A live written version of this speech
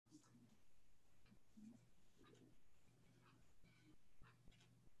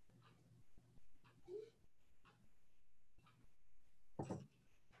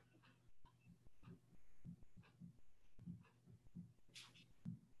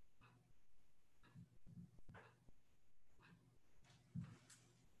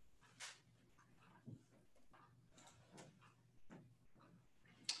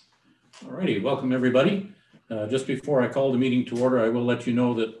All righty, welcome everybody. Just before I call the meeting to order, I will let you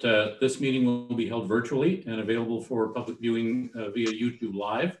know that this meeting will be held virtually and available for public viewing via YouTube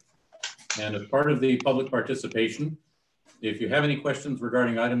Live. And as part of the public participation, if you have any questions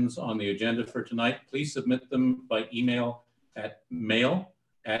regarding items on the agenda for tonight, please submit them by email at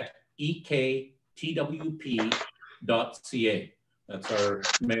mail@ektwp.ca. That's our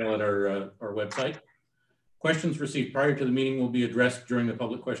mail at our website. Questions received prior to the meeting will be addressed during the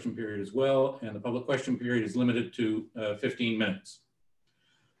public question period as well, and the public question period is limited to 15 minutes.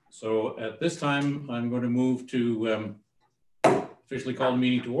 So at this time, I'm going to move to officially call the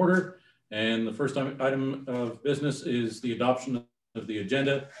meeting to order. And the first item of business is the adoption of the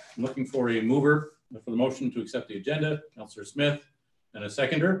agenda. I'm looking for a mover for the motion to accept the agenda, Councillor Smith, and a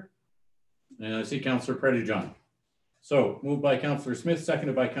seconder. And I see Councillor Predejohn. So moved by Councillor Smith,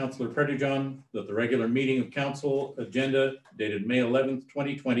 seconded by Councillor Predejohn, that the regular meeting of council agenda dated May 11th,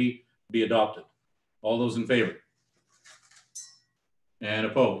 2020 be adopted. All those in favor? And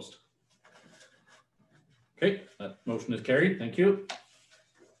opposed? Okay, that motion is carried. Thank you.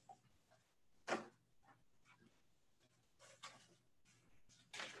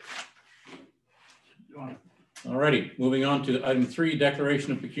 All righty, moving on to item 3,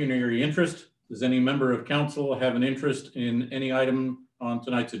 declaration of pecuniary interest. Does any member of council have an interest in any item on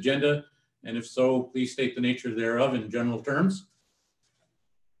tonight's agenda? And if so, please state the nature thereof in general terms.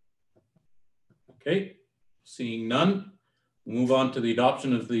 Okay, seeing none, we'll move on to the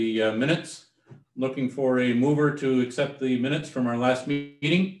adoption of the minutes. Looking for a mover to accept the minutes from our last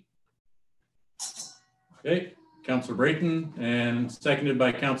meeting. Okay, Councillor Brayton, and seconded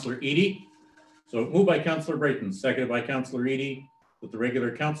by Councillor Eadie. So moved by Councillor Brayton, seconded by Councillor Eadie, that the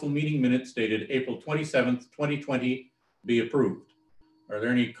regular council meeting minutes dated April 27th, 2020 be approved. Are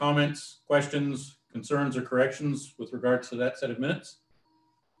there any comments, questions, concerns, or corrections with regards to that set of minutes?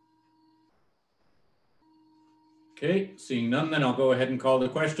 Okay, seeing none, then I'll go ahead and call the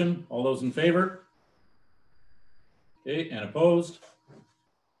question. All those in favor? Okay, and opposed?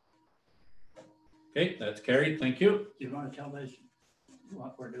 Okay, that's carried. Thank you. Do you want to tell us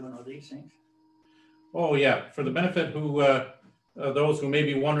what we're doing with these things? Oh yeah, for the benefit who those who may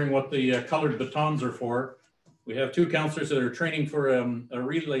be wondering what the colored batons are for, we have 2 councillors that are training for a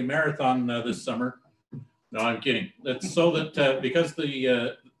relay marathon this summer. No, I'm kidding. That's so that because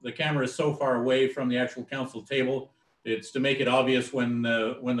the camera is so far away from the actual council table, it's to make it obvious when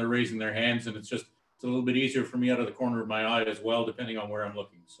they're raising their hands, and it's a little bit easier for me out of the corner of my eye as well, depending on where I'm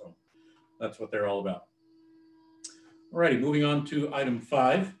looking. So that's what they're all about. All righty, moving on to item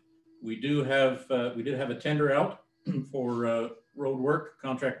 5. We did have a tender out for road work,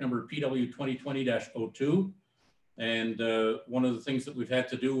 contract number PW 2020-02. And one of the things that we've had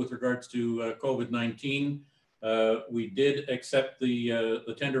to do with regards to COVID-19, we did accept the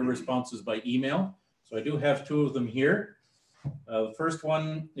tender responses by email. So I do have 2 of them here. The first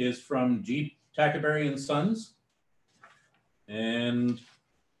one is from G. Tackaberry and Sons. And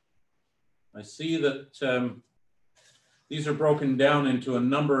I see that these are broken down into a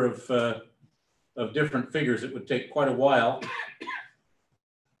number of different figures. It would take quite a while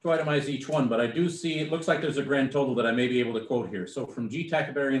to itemize each one, but I do see, it looks like there's a grand total that I may be able to quote here. So from G.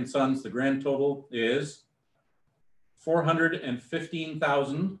 Tackaberry and Sons, the grand total is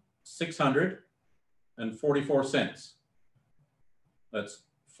 $415,644. That's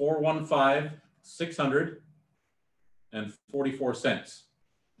 $415,644.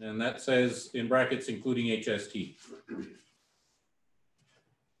 And that says in brackets, including HST.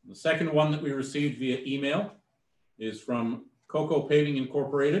 The second one that we received via email is from Coco Paving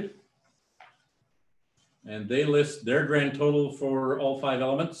Incorporated. And they list their grand total for all 5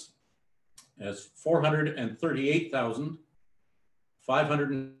 elements as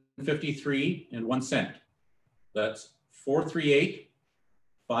 $438,553.01. That's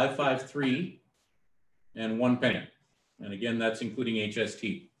 $438,553.01. And again, that's including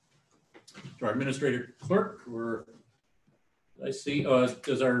HST. To our administrator clerk, I see,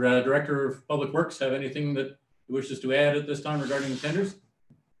 does our Director of Public Works have anything that he wishes to add at this time regarding the tenders?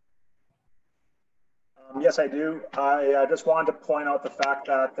 Yes, I do. I just wanted to point out the fact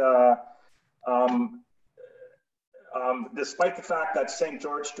that despite the fact that St.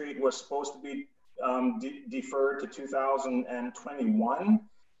 George Street was supposed to be deferred to 2021,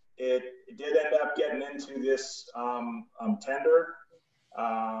 it did end up getting into this tender.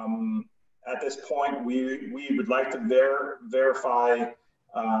 At this point, we would like to verify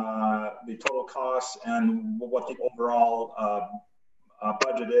the total costs and what the overall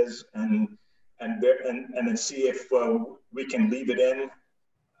budget is, and then see if we can leave it in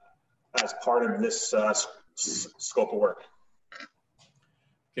as part of this scope of work.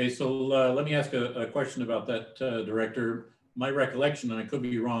 Okay, so let me ask a question about that, Director. My recollection, and I could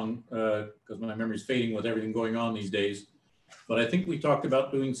be wrong because my memory's fading with everything going on these days, but I think we talked about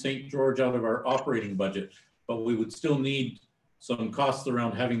doing St. George out of our operating budget, but we would still need some costs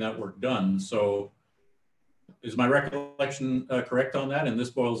around having that work done. So is my recollection correct on that? And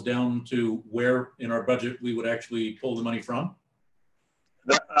this boils down to where in our budget we would actually pull the money from?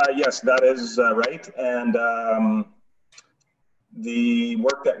 Yes, that is right. And the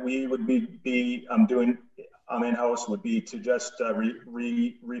work that we would be doing in-house would be to just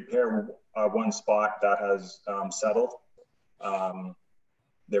repair one spot that has settled.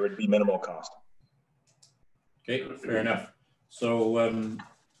 There would be minimal cost. Okay, fair enough. So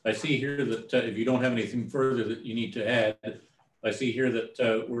I see here that if you don't have anything further that you need to add, I see here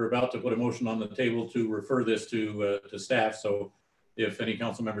that we're about to put a motion on the table to refer this to staff. So if any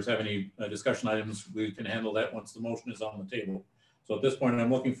council members have any discussion items, we can handle that once the motion is on the table. So at this point,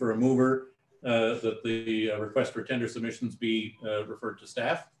 I'm looking for a mover that the request for tender submissions be referred to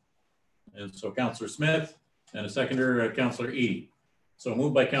staff. And so Councillor Smith and a seconder, Councillor Eady. So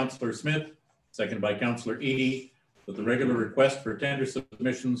moved by Councillor Smith, seconded by Councillor Eady, that the regular request for tender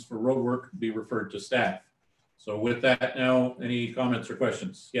submissions for road work be referred to staff. So with that now, any comments or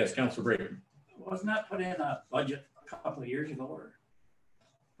questions? Yes, Councillor Brayton. Wasn't that put in a budget a couple of years ago, or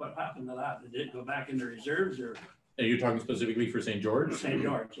what happened to that? Did it go back into reserves, or? Are you talking specifically for St. George? St.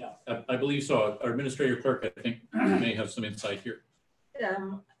 George, yeah. I believe so. Our administrator clerk, I think, may have some insight here.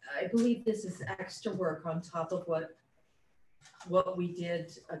 I believe this is extra work on top of what we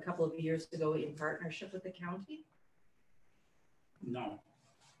did a couple of years ago in partnership with the county. No.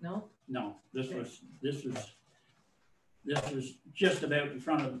 No? No. This was just about in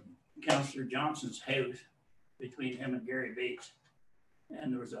front of Councillor Johnson's house, between him and Gary Bates.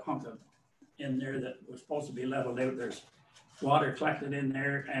 And there was a hunk of in there that was supposed to be leveled out. There's water collected in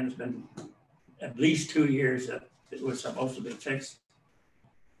there, and it's been at least 2 years that it was supposed to be fixed.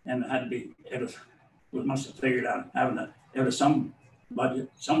 And it had to be, we must have figured out having it was some budget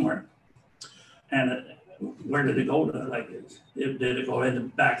somewhere. And where did it go to? Like, did it go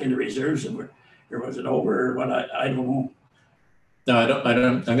back into reserves, or was it over, or what? I don't know. No, I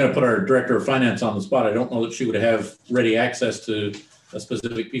don't. I'm going to put our director of finance on the spot. I don't know that she would have ready access to a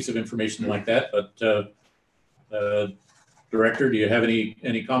specific piece of information like that. But Director, do you have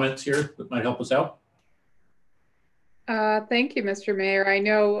any comments here that might help us out? Thank you, Mr. Mayor. I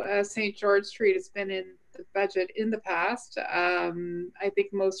know St. George Street has been in the budget in the past. I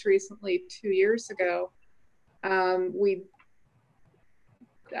think most recently 2 years ago. I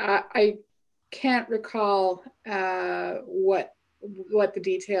can't recall what the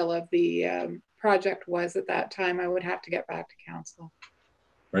detail of the project was at that time. I would have to get back to council.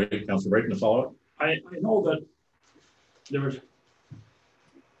 Right, Councilor Brayton, to follow up. I know that there was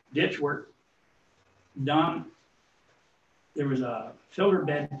ditch work done. There was a filter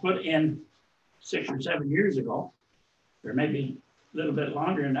bed put in 6 or 7 years ago, or maybe a little bit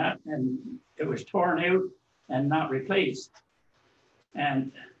longer than that, and it was torn out and not replaced.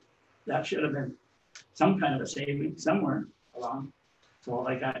 And that should have been some kind of a saving somewhere along. So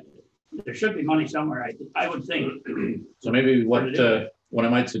like there should be money somewhere, I would think. So maybe what I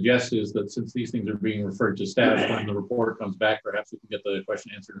might suggest is that since these things are being referred to staff, when the report comes back, perhaps we can get the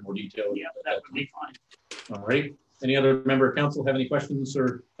question answered in more detail. Yeah, that would be fine. All right. Any other member of council have any questions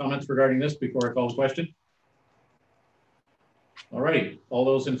or comments regarding this before I call the question? All right. All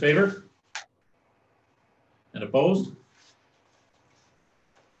those in favor? And opposed?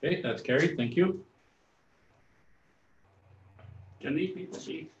 Okay, that's carried. Thank you. Can these people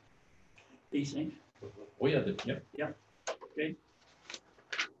see these things? Oh yeah, yep. Yep. Okay.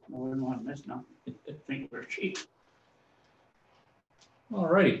 I wouldn't want to miss nothing. I think we're cheap. All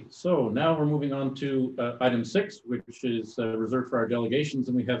righty. So now we're moving on to item 6, which is reserved for our delegations,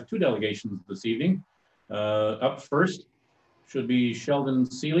 and we have 2 delegations this evening. Up first should be Sheldon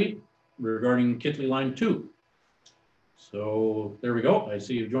Seeley regarding Kitley Line 2. So there we go. I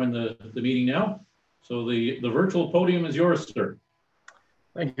see you've joined the meeting now. So the virtual podium is yours, sir.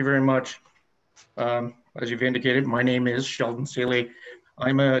 Thank you very much. As you've indicated, my name is Sheldon Seeley.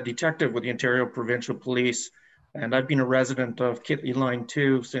 I'm a detective with the Ontario Provincial Police, and I've been a resident of Kitley Line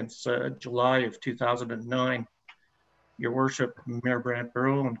 2 since July of 2009. Your Worship, Mayor Brant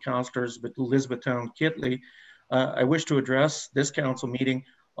Burrow and councillors with Elizabethtown-Kitley, I wish to address this council meeting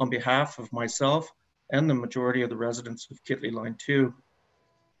on behalf of myself and the majority of the residents of Kitley Line 2.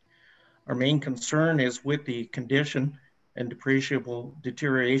 Our main concern is with the condition and depreciable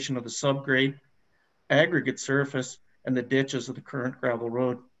deterioration of the subgrade, aggregate surface, and the ditches of the current gravel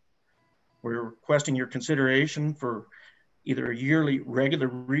road. We're requesting your consideration for either yearly regular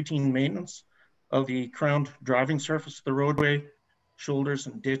routine maintenance of the crowned driving surface of the roadway, shoulders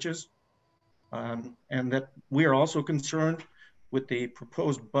and ditches. And that we are also concerned with the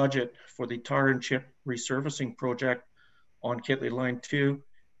proposed budget for the tar and chip resurfacing project on Kitley Line 2,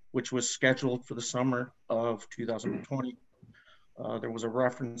 which was scheduled for the summer of 2020. There was a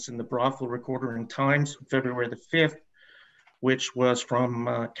reference in the Brothel Recorder and Times, February the 5th, which was from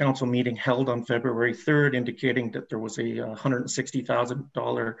a council meeting held on February 3rd, indicating that there was a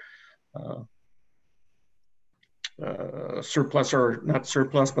 $160,000 surplus, or not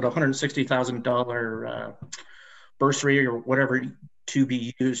surplus, but $160,000 bursary or whatever to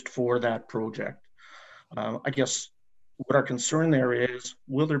be used for that project. I guess what our concern there is,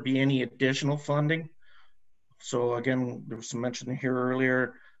 will there be any additional funding? So again, there was some mention here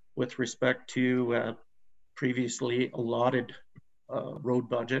earlier with respect to previously allotted road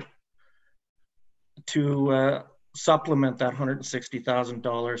budget to supplement that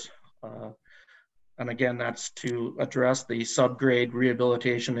 $160,000. And again, that's to address the subgrade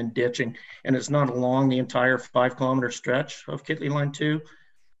rehabilitation and ditching. And it's not along the entire 5-kilometer stretch of Kitley Line 2,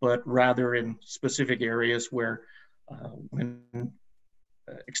 but rather in specific areas where when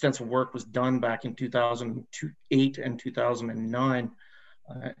extensive work was done back in 2008 and 2009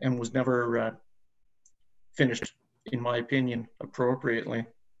 and was never finished, in my opinion, appropriately.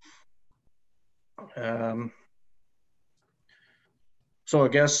 So I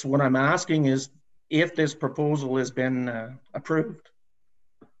guess what I'm asking is, if this proposal has been approved,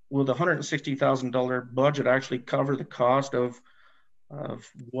 will the $160,000 budget actually cover the cost of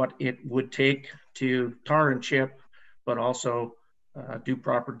what it would take to tar and chip, but also do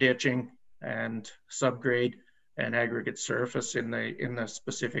proper ditching and subgrade and aggregate surface in the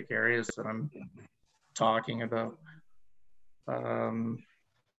specific areas that I'm talking about?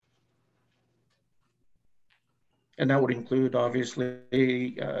 And that would include,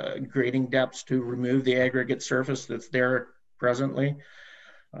 obviously, grading depths to remove the aggregate surface that's there presently,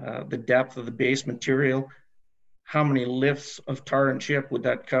 the depth of the base material, how many lifts of tar and chip would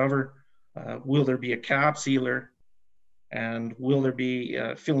that cover? Will there be a cap sealer? And will there be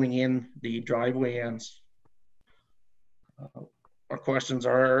filling in the driveway ends? Our questions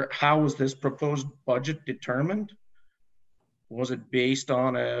are, how was this proposed budget determined? Was it based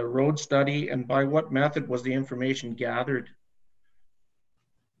on a road study, and by what method was the information gathered?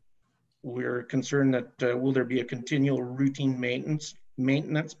 We're concerned that will there be a continual routine maintenance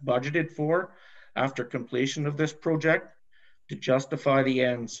budgeted for after completion of this project to justify the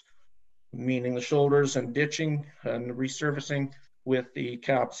ends, meaning the shoulders and ditching and resurfacing with the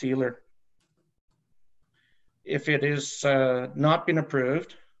cap sealer. If it is not been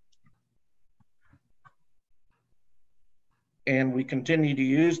approved, and we continue to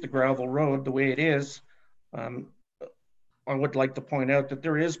use the gravel road the way it is, I would like to point out that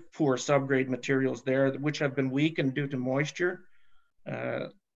there is poor subgrade materials there which have been weakened due to moisture.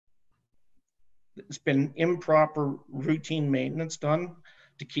 It's been improper routine maintenance done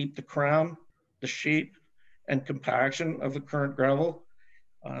to keep the crown, the shape, and compaction of the current gravel.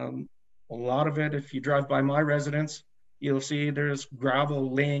 A lot of it, if you drive by my residence, you'll see there's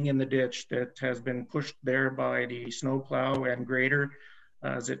gravel laying in the ditch that has been pushed there by the snowplow and grader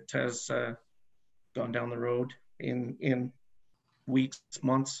as it has gone down the road in weeks,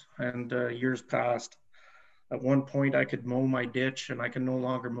 months, and years past. At one point, I could mow my ditch, and I can no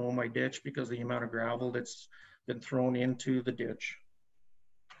longer mow my ditch because of the amount of gravel that's been thrown into the ditch.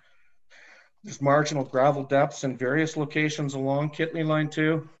 There's marginal gravel depths in various locations along Kitley Line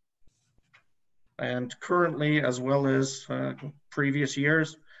 2. And currently, as well as previous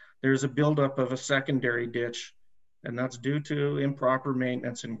years, there's a buildup of a secondary ditch, and that's due to improper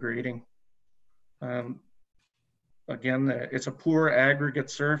maintenance and grading. Again, it's a poor aggregate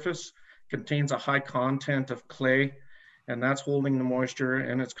surface, contains a high content of clay, and that's holding the moisture,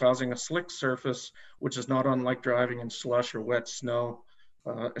 and it's causing a slick surface, which is not unlike driving in slush or wet snow,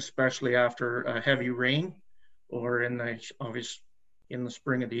 especially after a heavy rain or in the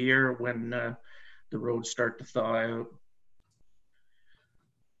spring of the year when the roads start to thaw out.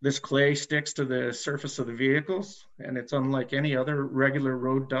 This clay sticks to the surface of the vehicles, and it's unlike any other regular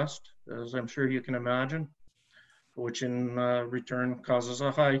road dust, as I'm sure you can imagine, which in return causes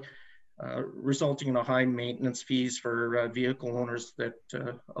a high, resulting in a high maintenance fees for vehicle owners that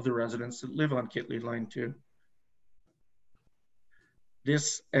other residents that live on Kitley Line 2.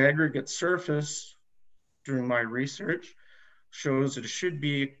 This aggregate surface, during my research, shows that it should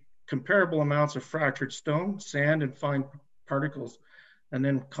be comparable amounts of fractured stone, sand, and fine particles, and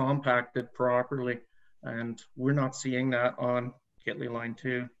then compacted properly. And we're not seeing that on Kitley Line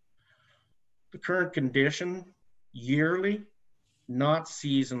 2. The current condition yearly, not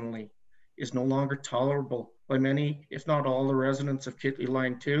seasonally, is no longer tolerable by many, if not all, the residents of Kitley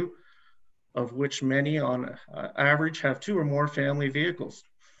Line 2, of which many on average have 2 or more family vehicles.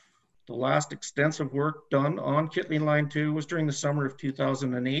 The last extensive work done on Kitley Line 2 was during the summer of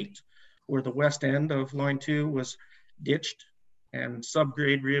 2008, where the west end of Line 2 was ditched and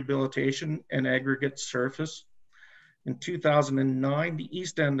subgrade rehabilitation and aggregate surface. In 2009, the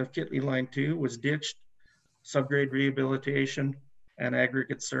east end of Kitley Line 2 was ditched, subgrade rehabilitation, and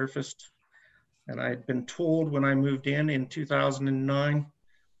aggregate surfaced. And I had been told when I moved in 2009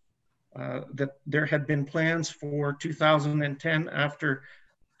 that there had been plans for 2010, after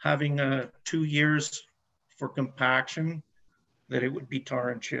having 2 years for compaction, that it would be tar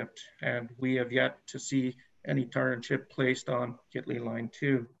and chipped. And we have yet to see any tar and chip placed on Kitley Line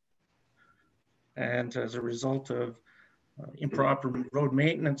 2. And as a result of improper road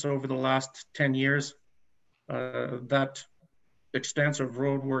maintenance over the last 10 years, that extensive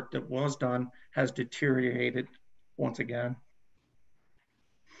road work that was done has deteriorated once again.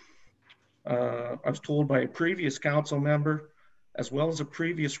 I was told by a previous council member, as well as a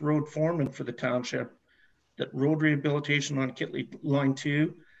previous road foreman for the township, that road rehabilitation on Kitley Line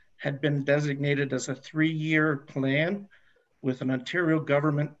 2 had been designated as a 3-year plan with an Ontario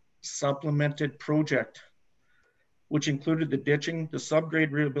government supplemented project, which included the ditching, the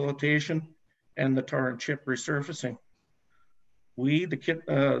subgrade rehabilitation, and the tar and chip resurfacing. We,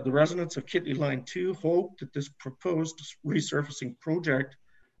 the residents of Kitley Line 2, hope that this proposed resurfacing project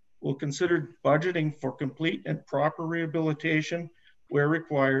will consider budgeting for complete and proper rehabilitation where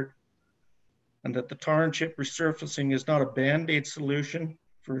required, and that the tar and chip resurfacing is not a band-aid solution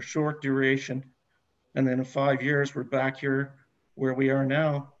for a short duration. And then in 5 years, we're back here where we are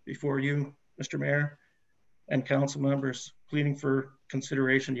now before you, Mr. Mayor, and council members, pleading for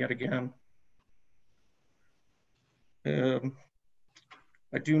consideration yet again.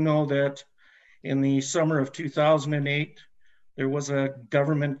 I do know that in the summer of 2008, there was a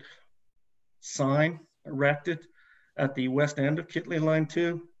government sign erected at the west end of Kitley Line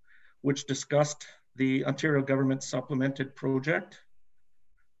 2, which discussed the Ontario government supplemented project.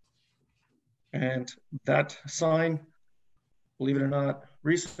 And that sign, believe it or not,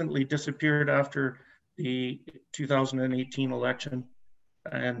 recently disappeared after the 2018 election,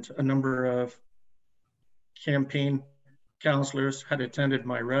 and a number of campaign councillors had attended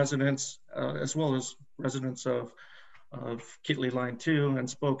my residence, as well as residents of Kitley Line 2, and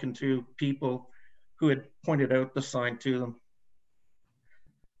spoken to people who had pointed out the sign to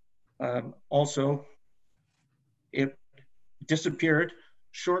them. Also, it disappeared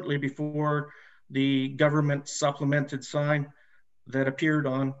shortly before the government supplemented sign that appeared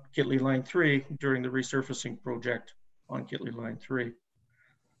on Kitley Line 3 during the resurfacing project on Kitley Line 3.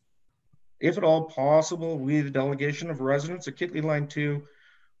 If at all possible, we, the delegation of residents at Kitley Line 2,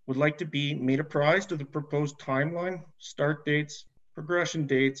 would like to be made apprised of the proposed timeline, start dates, progression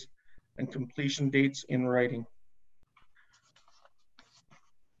dates, and completion dates in writing.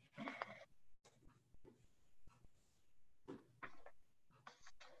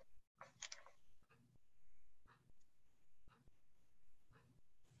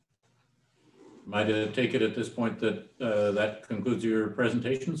 Might I take it at this point that that concludes your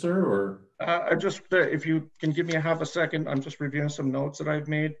presentation, sir, or? I just, if you can give me a half a second, I'm just reviewing some notes that I've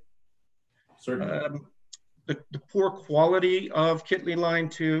made. Certainly. The poor quality of Kitley Line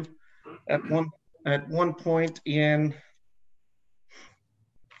 2 at one point in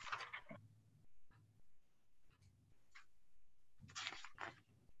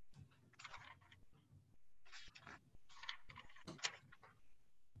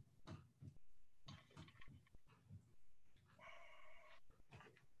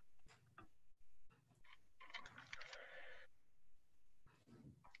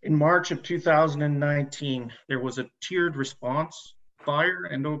March of 2019, there was a tiered response, fire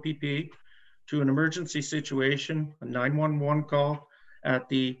and OPP, to an emergency situation, a 911 call at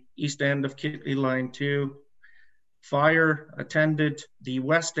the east end of Kitley Line 2. Fire attended the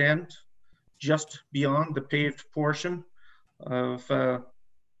west end, just beyond the paved portion of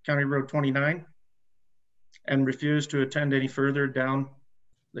County Road 29, and refused to attend any further down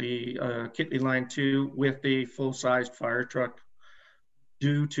the Kitley Line 2 with a full-sized fire truck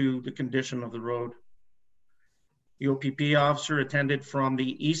due to the condition of the road. The OPP officer attended from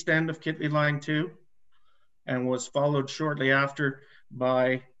the east end of Kitley Line 2 and was followed shortly after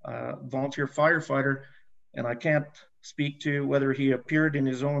by a volunteer firefighter. And I can't speak to whether he appeared in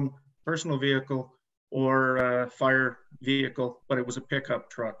his own personal vehicle or a fire vehicle, but it was a pickup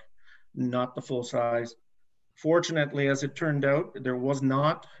truck, not the full size. Fortunately, as it turned out, there was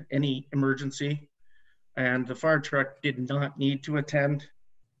not any emergency and the fire truck did not need to attend.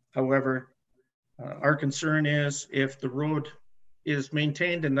 However, our concern is if the road is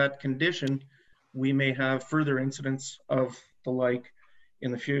maintained in that condition, we may have further incidents of the like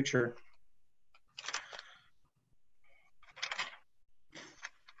in the future.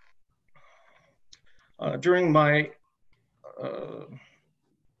 During my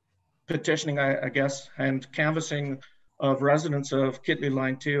petitioning, I guess, and canvassing of residents of Kitley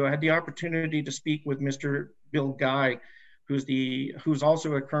Line 2, I had the opportunity to speak with Mr. Bill Guy, who's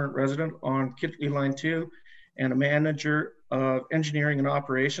also a current resident on Kitley Line 2 and a manager of engineering and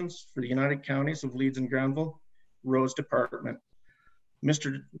operations for the United Counties of Leeds and Granville Roads Department.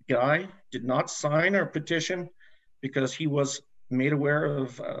 Mr. Guy did not sign our petition because he was made aware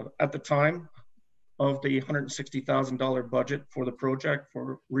of, at the time, of the $160,000 budget for the project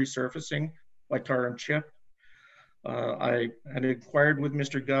for resurfacing by tar and chip. I had inquired with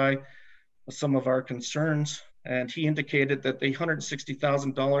Mr. Guy some of our concerns, and he indicated that the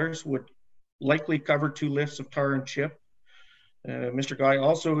 $160,000 would likely cover 2 lifts of tar and chip. Mr. Guy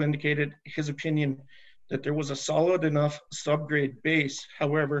also indicated his opinion that there was a solid enough subgrade base.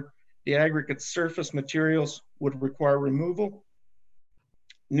 However, the aggregate surface materials would require removal,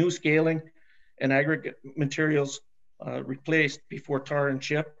 new scaling, and aggregate materials replaced before tar and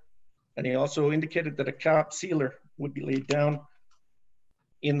chip. And he also indicated that a cap sealer would be laid down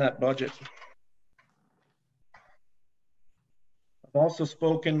in that budget. I've also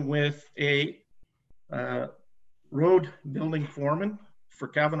spoken with a road building foreman for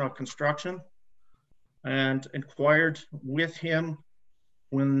Kavanaugh Construction and inquired with him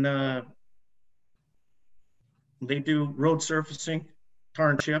when they do road surfacing, tar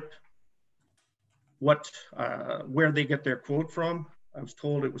and chip, where they get their quote from. I was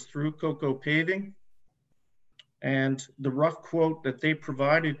told it was through Coco Paving, and the rough quote that they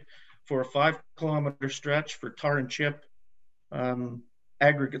provided for a 5-kilometer stretch for tar and chip,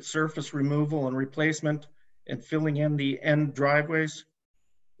 aggregate surface removal and replacement, and filling in the end driveways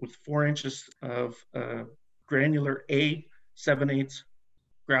with 4 inches of granular A 7/8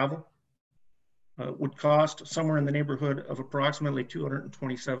 gravel, would cost somewhere in the neighborhood of approximately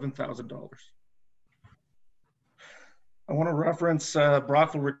 $227,000. I want to reference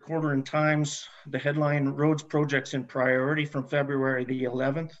Brockville Recorder and Times, the headline "Roads Projects in Priority" from February the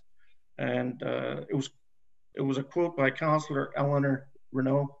 11th. And it was a quote by Councillor Eleanor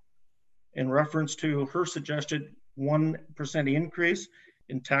Renault in reference to her suggested 1% increase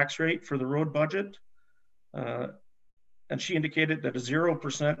in tax rate for the road budget. And she indicated that a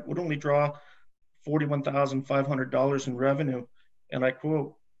 0% would only draw $41,500 in revenue. And I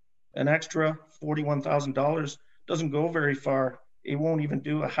quote, "An extra $41,000 doesn't go very far. It won't even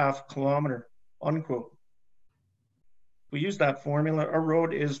do a 1/2 kilometer," unquote. We use that formula. Our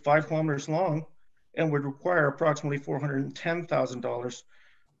road is 5 kilometers long and would require approximately $410,000,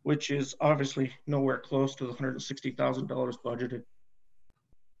 which is obviously nowhere close to the $160,000 budgeted.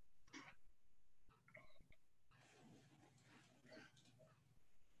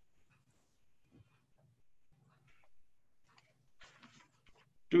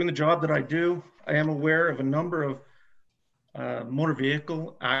 Doing the job that I do, I am aware of a number of motor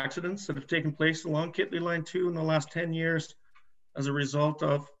vehicle accidents that have taken place along Kitley Line 2 in the last 10 years as a result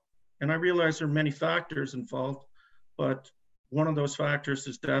of, and I realize there are many factors involved, but one of those factors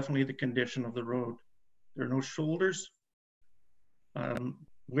is definitely the condition of the road. There are no shoulders.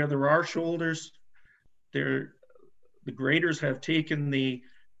 Where there are shoulders, the graders have taken the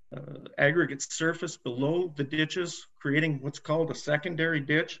aggregate surface below the ditches, creating what's called a secondary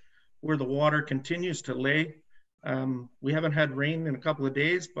ditch where the water continues to lay. We haven't had rain in a couple of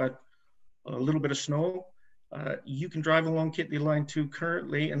days, but a little bit of snow. You can drive along Kitley Line 2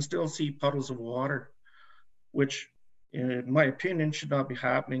 currently and still see puddles of water, which in my opinion should not be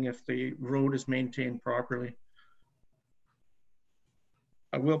happening if the road is maintained properly.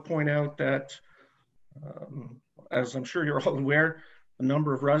 I will point out that, as I'm sure you're all aware, a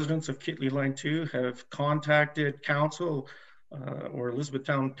number of residents of Kitley Line 2 have contacted council or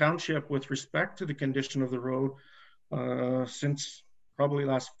Elizabethtown Township with respect to the condition of the road since probably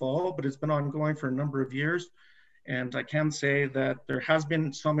last fall, but it's been ongoing for a number of years. And I can say that there has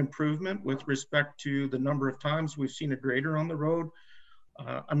been some improvement with respect to the number of times we've seen a grader on the road.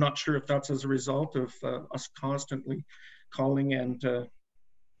 I'm not sure if that's as a result of us constantly calling and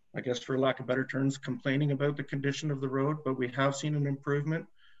I guess for lack of better terms, complaining about the condition of the road, but we have seen an improvement.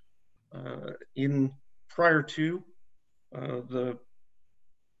 Prior to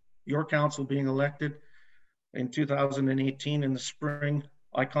your council being elected in 2018 in the spring,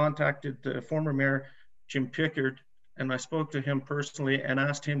 I contacted the former mayor, Jim Pickard, and I spoke to him personally and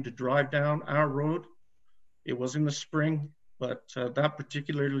asked him to drive down our road It was in the spring, but that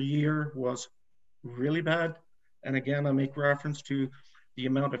particular year was really bad. And again, I make reference to the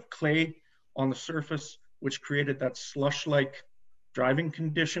amount of clay on the surface, which created that slush-like driving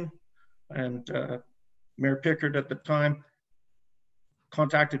condition. And Mayor Pickard at the time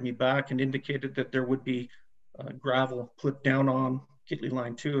contacted me back and indicated that there would be gravel put down on Kitley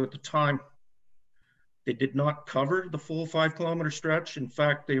Line 2 at the time. They did not cover the full 5 kilometer stretch. In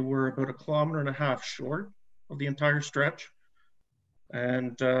fact, they were about 1.5 kilometers short of the entire stretch.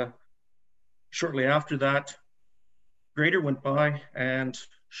 And shortly after that, grader went by and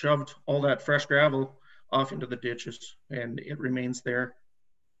shoved all that fresh gravel off into the ditches, and it remains there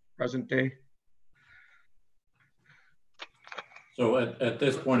present day. So at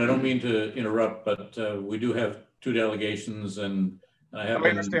this point, I don't mean to interrupt, but we do have 2 delegations, and I have been...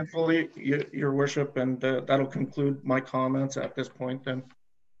 understand fully, Your Worship, and that'll conclude my comments at this point then.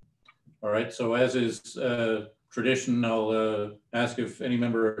 All right, so as is tradition, I'll ask if any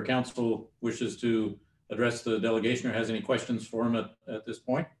member of council wishes to address the delegation or has any questions for him at this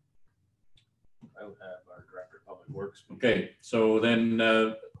point. I would have our Director of Public Works. Okay, so then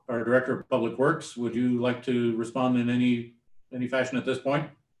our Director of Public Works, would you like to respond in any fashion at this point?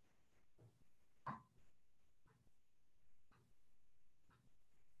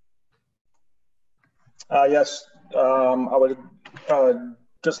 Yes, I would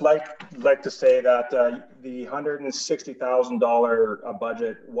just like to say that the $160,000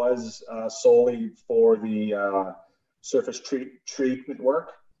 budget was solely for the surface treatment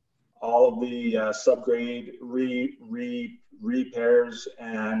work. All of the subgrade repairs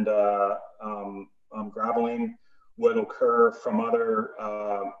and graveling would occur from other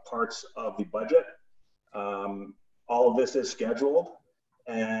parts of the budget. All of this is scheduled,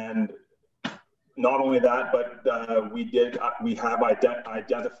 and not only that, but we have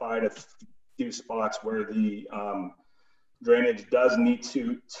identified a few spots where the drainage does need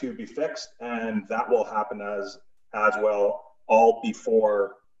to be fixed, and that will happen as well, all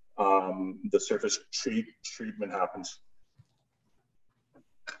before the surface treatment happens.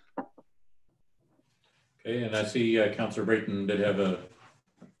 Okay, and I see Councillor Brayton did have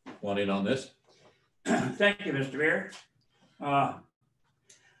one in on this. Thank you, Mr. Mayor.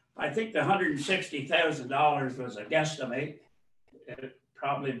 I think the $160,000 was a guesstimate. It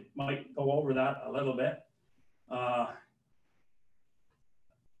probably might go over that a little bit. I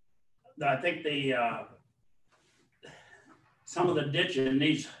think some of the ditching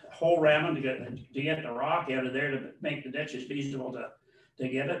needs hole ramming to get the rock out of there to make the ditches feasible to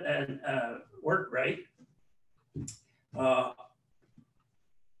get it and work right. The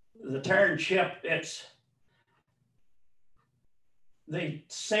Township, they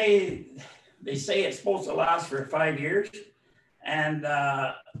say it's supposed to last for 5 years, and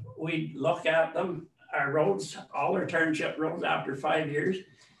we look at them, our roads, all our Township roads after 5 years,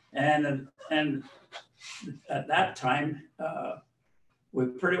 and at that time we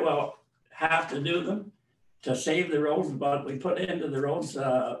pretty well have to do them to save the roads, but we put into the roads,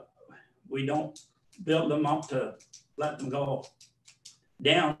 we don't build them up to let them go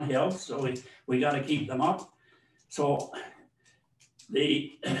downhill, so we got to keep them up. So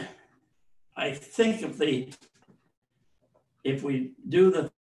I think if we do the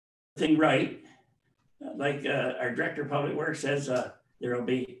thing right, like our Director of Public Works says, there will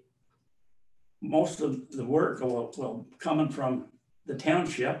be most of the work will coming from the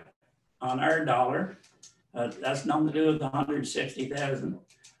Township on our dollar. That's nothing to do with the $160,000.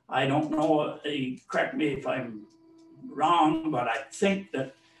 I don't know, correct me if I'm wrong, but I think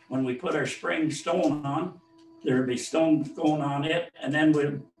that when we put our spring stone on, there'll be stone going on it, and then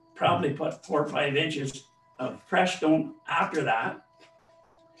we'll probably put 4 or 5 inches of fresh stone after that.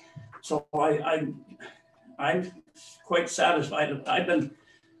 So I'm quite satisfied. I've been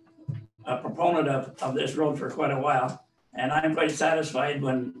a proponent of this road for quite a while, and I'm quite satisfied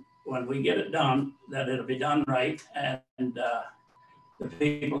when we get it done, that it'll be done right, and the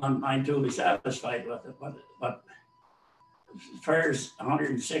people on mine too will be satisfied with it. But as far as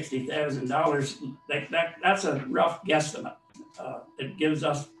 $160,000, that's a rough guesstimate. It gives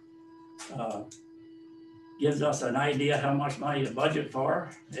us an idea how much money to budget for.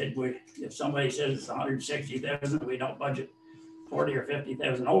 If somebody says it's $160,000, we don't budget 40 or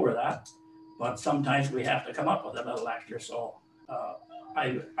 50,000 over that. But sometimes we have to come up with a little extra. So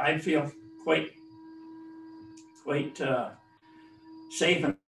I feel quite safe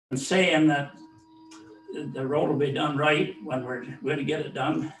in saying that the road will be done right when we're going to get it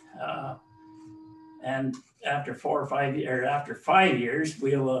done. And after 4 or 5 years, after 5 years,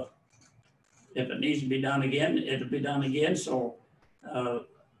 we'll, if it needs to be done again, it'll be done again. So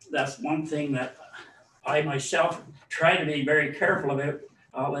that's one thing that I myself try to be very careful about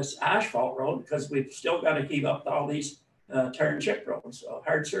all this asphalt road because we've still got to keep up all these township roads, so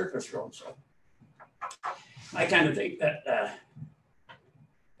hard surface roads. So I kind of think that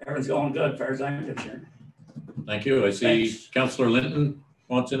everything's going good as far as I'm concerned. Thank you. I see Thanks. Councillor Linton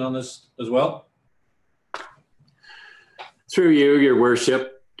wants in on this as well. Through you, your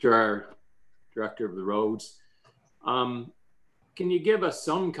worship, to our director of the roads. Can you give us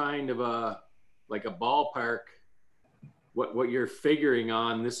some kind of a ballpark, what you're figuring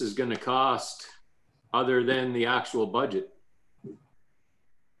on this is going to cost other than the actual budget?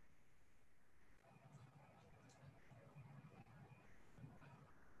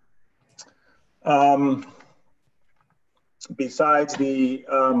 Besides the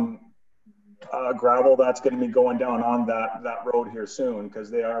gravel that's going to be going down on that road here soon, because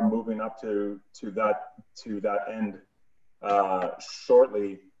they are moving up to that end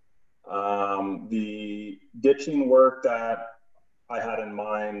shortly. The ditching work that I had in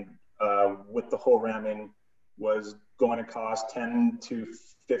mind with the whole ramming was going to cost $10,000 to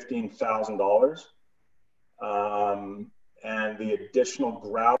 $15,000, and the additional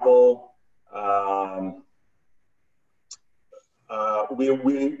gravel. We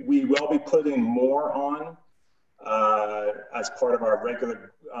will be putting more on as part of our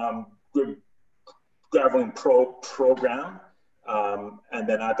regular graveling program, and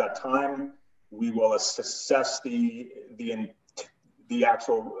then at that time we will assess the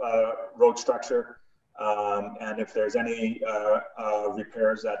actual road structure, and if there's any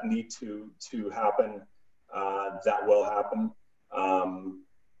repairs that need to happen, that will happen.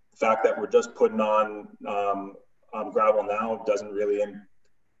 The fact that we're just putting on gravel now doesn't really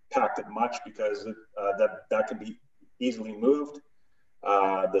impact it much because that can be easily moved.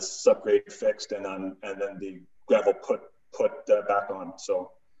 The subgrade fixed and then the gravel put back on.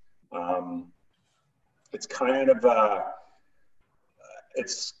 So it's kind of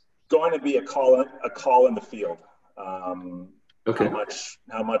it's going to be a call in the field. Okay.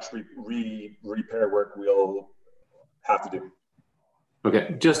 How much repair work we'll have to do.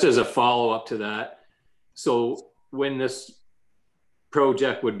 Okay, just as a follow-up to that, so when this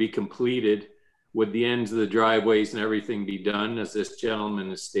project would be completed, would the ends of the driveways and everything be done as this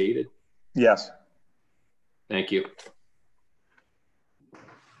gentleman has stated? Yes. Thank you.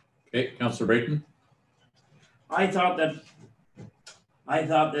 Okay, Councillor Brayton. I thought that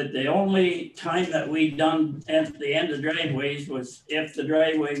the only time that we done at the end of driveways was if the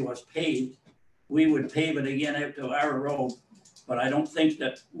driveway was paved, we would pave it again out to our road. But I don't think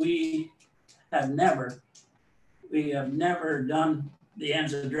that we have never done the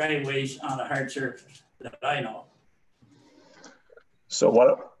ends of driveways on a hard surface that I know. So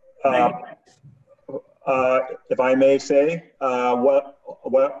what, if I may say,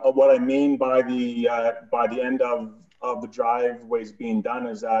 what I mean by the end of the driveways being done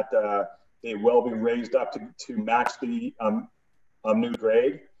is that they will be raised up to match the new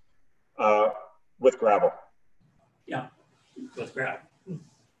grade with gravel. Yeah, with gravel.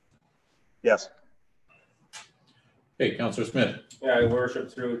 Yes. Hey, Councillor Smith. Yeah, I worship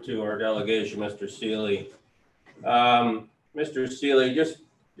through to our delegation, Mr. Seeley. Mr. Seeley, just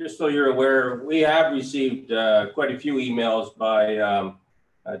so you're aware, we have received quite a few emails by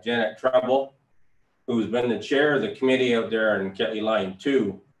Janet Treble, who's been the chair of the committee out there in Kitley Line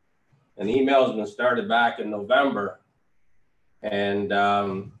 2. And the email has been started back in November. And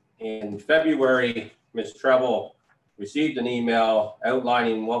in February, Ms. Treble received an email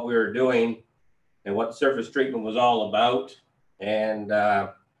outlining what we were doing and what surface treatment was all about. And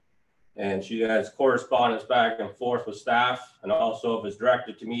she has correspondence back and forth with staff, and also it was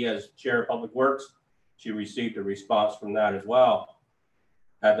directed to me as chair of Public Works. She received a response from that as well.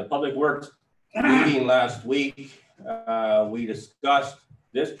 At the Public Works meeting last week, we discussed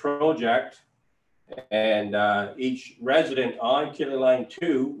this project, and each resident on Kitley Line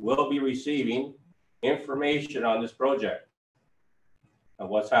 2 will be receiving information on this project of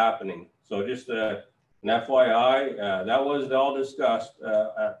what's happening. So just an FYI, that was all discussed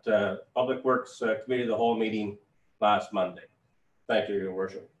at Public Works Committee of the Whole meeting last Monday. Thank you, Your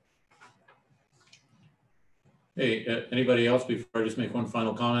Worship. Hey, anybody else before I just make one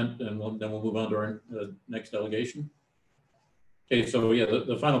final comment, and then we'll move on to our next delegation? Okay, so yeah,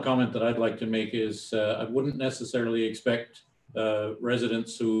 the final comment that I'd like to make is I wouldn't necessarily expect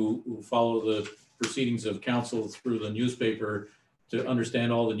residents who follow the proceedings of council through the newspaper to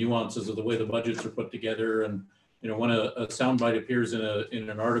understand all the nuances of the way the budgets are put together. And when a soundbite appears in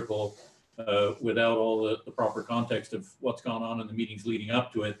an article without all the proper context of what's gone on in the meetings leading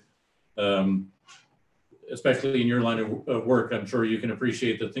up to it, especially in your line of work, I'm sure you can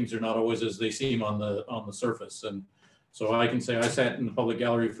appreciate that things are not always as they seem on the surface. And so I can say I sat in the public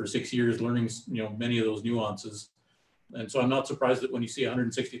gallery for 6 years learning, many of those nuances. And so I'm not surprised that when you see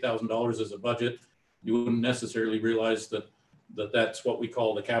 $160,000 as a budget, you wouldn't necessarily realize that that's what we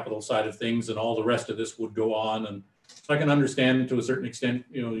call the capital side of things, and all the rest of this would go on. And so I can understand to a certain extent,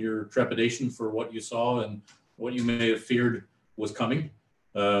 your trepidation for what you saw and what you may have feared was coming.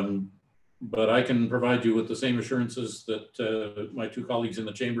 But I can provide you with the same assurances that my two colleagues in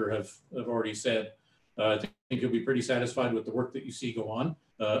the chamber have already said. I think you'll be pretty satisfied with the work that you see go on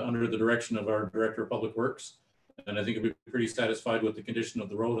under the direction of our Director of Public Works. And I think you'll be pretty satisfied with the condition of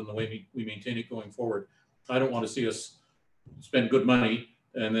the road and the way we maintain it going forward. I don't want to see us spend good money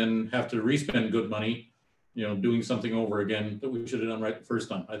and then have to re-spend good money, doing something over again that we should have done right the first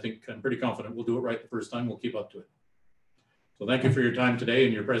time. I'm pretty confident we'll do it right the first time. We'll keep up to it. So thank you for your time today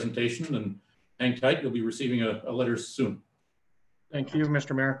and your presentation, and hang tight. You'll be receiving a letter soon. Thank you,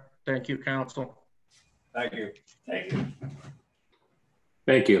 Mr. Mayor. Thank you, Council. Thank you. Thank you.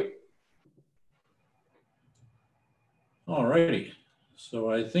 Thank you. All righty. So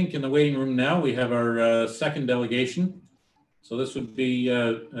I think in the waiting room now, we have our second delegation. So this would be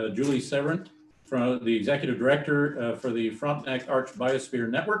Julie Severant, from the Executive Director for the Frontenac Arch Biosphere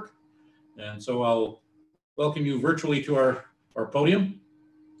Network. And so I'll welcome you virtually to our podium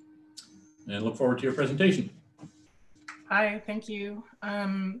and look forward to your presentation. Hi, thank you.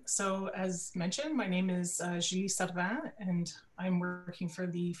 So as mentioned, my name is Julie Severant, and I'm working for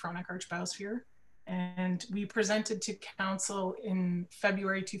the Frontenac Arch Biosphere. And we presented to Council in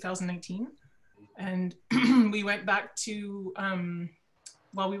February 2019. And we went back to,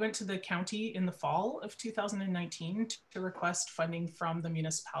 we went to the county in the fall of 2019 to request funding from the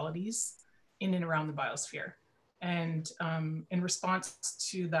municipalities in and around the biosphere. And in response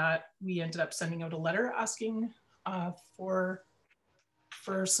to that, we ended up sending out a letter asking for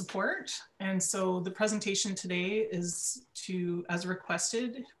support. And so the presentation today is as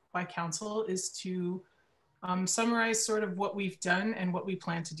requested by Council, is to summarize sort of what we've done and what we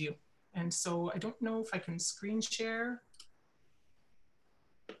plan to do. And so I don't know if I can screen share.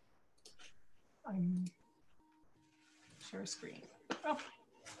 Share screen. Oh,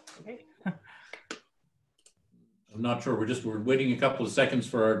 okay. I'm not sure. We're waiting a couple of seconds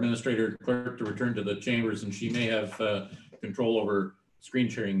for our administrator clerk to return to the chambers, and she may have control over screen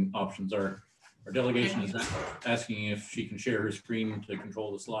sharing options. Our delegation is asking if she can share her screen to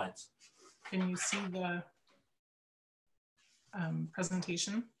control the slides. Can you see the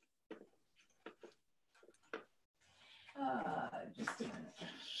presentation? Just a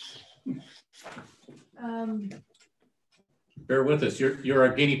minute. Bear with us. You're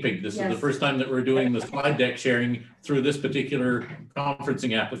our guinea pig. This is the first time that we're doing the slide deck sharing through this particular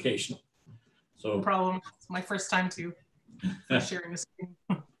conferencing application. So no problem. It's my first time too sharing a screen.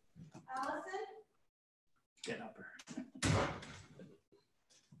 Allison? Get up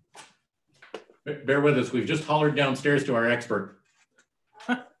her. Bear with us. We've just hollered downstairs to our expert.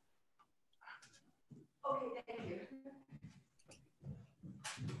 Okay, thank you.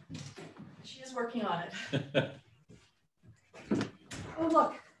 She is working on it. Oh,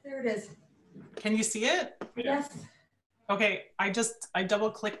 look, there it is. Can you see it? Yes. Okay, I double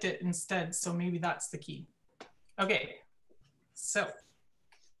clicked it instead, so maybe that's the key. Okay, so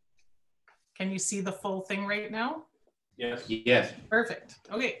can you see the full thing right now? Yes. Yes. Perfect.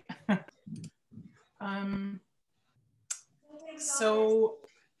 Okay. So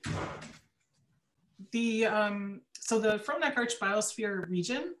the Frontenac Arch Biosphere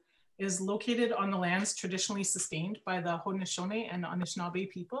region is located on the lands traditionally sustained by the Haudenosaunee and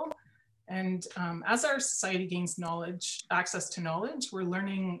Anishinaabe people. And as our society gains access to knowledge, we're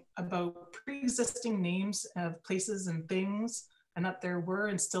learning about pre-existing names of places and things, and that there were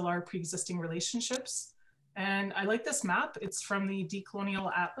and still are pre-existing relationships. And I like this map. It's from the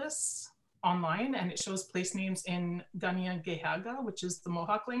Decolonial Atlas online, and it shows place names in Kanien'kehá:ka, which is the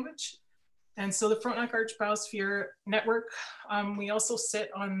Mohawk language. And so the Frontenac Arch Biosphere Network, we also sit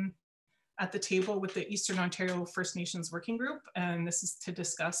at the table with the Eastern Ontario First Nations Working Group, and this is to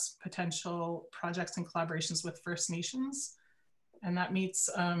discuss potential projects and collaborations with First Nations. And that meets,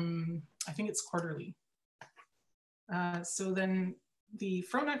 I think it's quarterly. So then the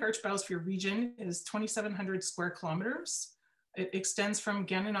Frontenac Arch Biosphere region is 2,700 square kilometers. It extends from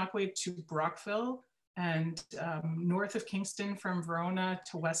Gananoque to Brockville, and north of Kingston from Verona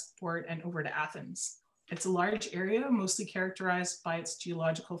to Westport and over to Athens. It's a large area, mostly characterized by its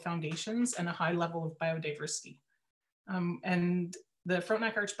geological foundations and a high level of biodiversity. And the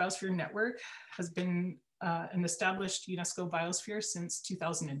Frontenac Arch Biosphere Network has been an established UNESCO biosphere since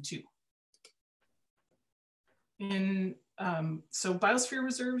 2002. So biosphere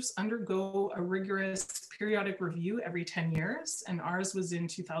reserves undergo a rigorous periodic review every 10 years, and ours was in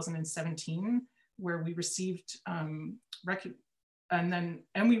 2017, where we received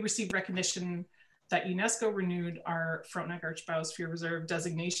we received recognition that UNESCO renewed our Frontenac Arch Biosphere Reserve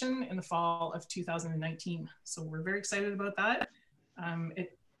designation in the fall of 2019. So we're very excited about that.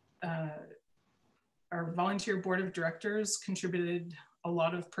 Our volunteer board of directors contributed a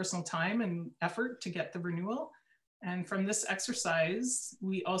lot of personal time and effort to get the renewal. And from this exercise,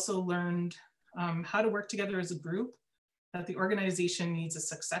 we also learned how to work together as a group, that the organization needs a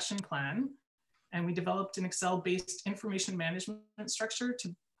succession plan. And we developed an Excel-based information management structure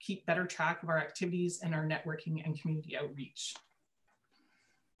to keep better track of our activities and our networking and community outreach.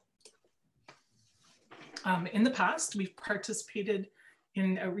 In the past, we've participated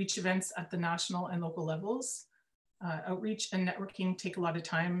in outreach events at the national and local levels. Outreach and networking take a lot of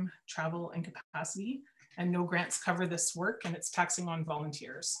time, travel, and capacity, and no grants cover this work, and it's taxing on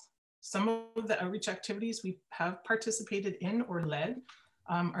volunteers. Some of the outreach activities we have participated in or led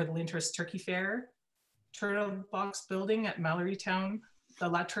are the Lyndhurst Turkey Fair, Turtle Box Building at Mallory Town, the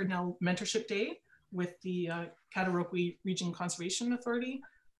La Tournelle Mentorship Day with the Cataraqui Region Conservation Authority,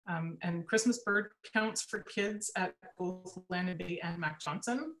 and Christmas bird counts for kids at both Land Bay and Mac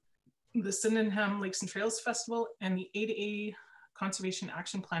Johnson, the Sydenham Lakes and Trails Festival, and the A2A Conservation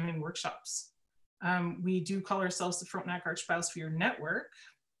Action Planning Workshops. We do call ourselves the Frontenac Arch Biosphere Network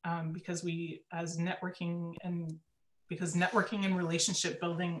because networking and relationship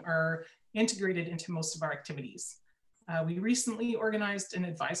building are integrated into most of our activities. We recently organized an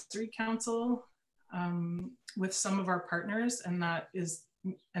advisory council with some of our partners,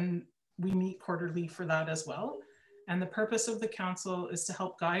 and we meet quarterly for that as well. And the purpose of the council is to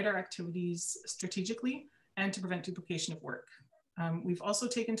help guide our activities strategically and to prevent duplication of work. We've also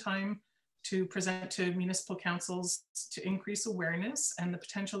taken time to present to municipal councils to increase awareness and the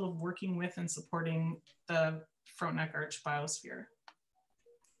potential of working with and supporting the Frontenac Arch Biosphere.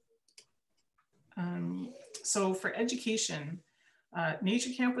 So for education,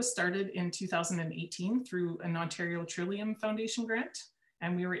 Nature Camp was started in 2018 through an Ontario Trillium Foundation grant,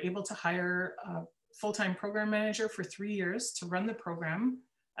 and we were able to hire a full-time program manager for 3 years to run the program,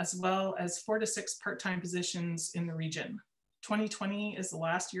 as well as 4 to 6 part-time positions in the region. 2020 is the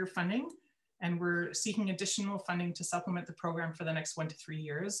last year of funding, and we're seeking additional funding to supplement the program for the next 1 to 3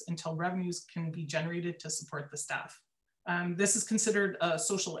 years until revenues can be generated to support the staff. This is considered a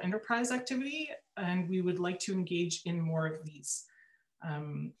social enterprise activity, and we would like to engage in more of these.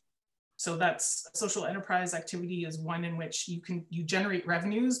 So that's social enterprise activity is one in which you generate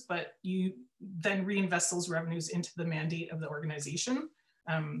revenues, but you then reinvest those revenues into the mandate of the organization.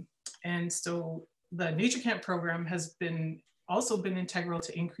 And so the Nature Camp program has also been integral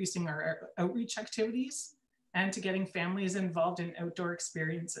to increasing our outreach activities and to getting families involved in outdoor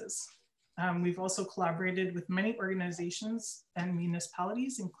experiences. We've also collaborated with many organizations and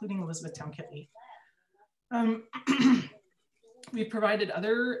municipalities, including Elizabethtown-Kitley. We've provided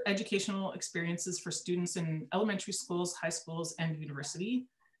other educational experiences for students in elementary schools, high schools, and university.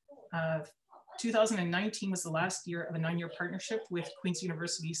 2019 was the last year of a 9-year partnership with Queen's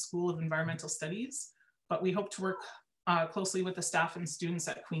University School of Environmental Studies, but we hope to work closely with the staff and students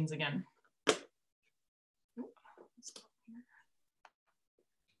at Queen's again.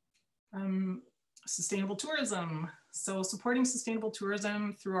 Sustainable tourism. So supporting sustainable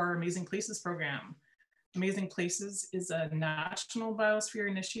tourism through our Amazing Places program. Amazing Places is a national biosphere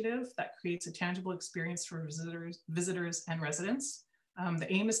initiative that creates a tangible experience for visitors and residents.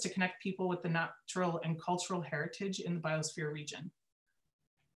 The aim is to connect people with the natural and cultural heritage in the biosphere region.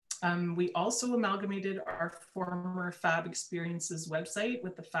 We also amalgamated our former FAB Experiences website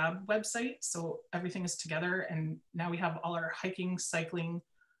with the FAB website. So everything is together, and now we have all our hiking, cycling,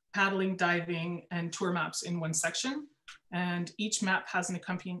 paddling, diving, and tour maps in one section. And each map has an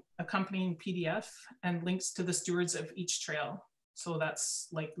accompanying PDF and links to the stewards of each trail. So that's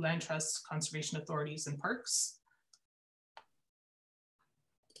like land trusts, conservation authorities, and parks.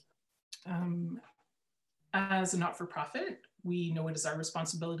 As a not-for-profit, we know it is our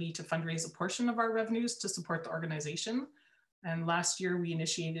responsibility to fundraise a portion of our revenues to support the organization. And last year we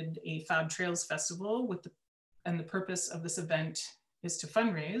initiated a Fab Trails Festival and the purpose of this event is to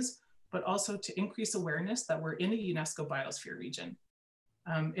fundraise, but also to increase awareness that we're in a UNESCO biosphere region.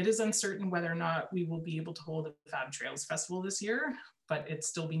 It is uncertain whether or not we will be able to hold a Fab Trails Festival this year, but it's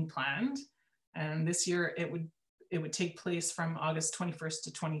still being planned. And this year it would take place from August 21st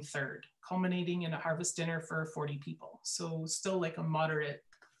to 23rd, culminating in a harvest dinner for 40 people. So still like a moderate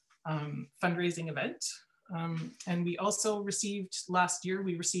fundraising event. And we also received, last year,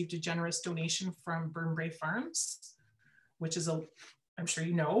 we received a generous donation from Burnbrae Farms, which is a, I'm sure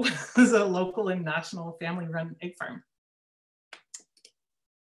you know, is a local and national family-run egg farm.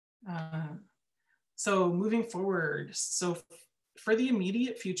 So moving forward, so for the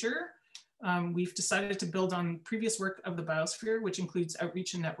immediate future, we've decided to build on previous work of the biosphere, which includes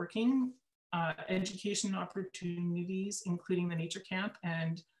outreach and networking, education opportunities, including the Nature Camp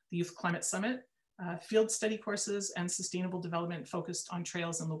and the Youth Climate Summit, field study courses, and sustainable development focused on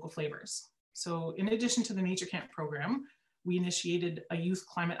trails and local flavors. So in addition to the Nature Camp program, we initiated a Youth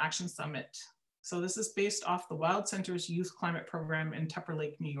Climate Action Summit. So this is based off the Wild Center's Youth Climate Program in Tupper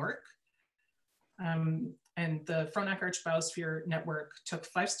Lake, New York. And the Frontenac Arch Biosphere Network took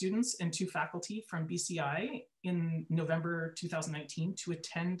 5 students and 2 faculty from BCI in November 2019 to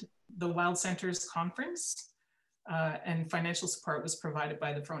attend the Wild Center's conference, and financial support was provided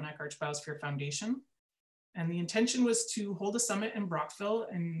by the Frontenac Arch Biosphere Foundation. And the intention was to hold a summit in Brockville,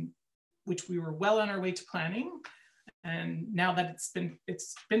 and which we were well on our way to planning. And now that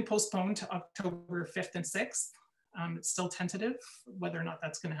it's been postponed to October 5th and 6th, it's still tentative whether or not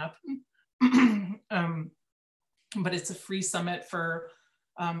that's going to happen. But it's a free summit for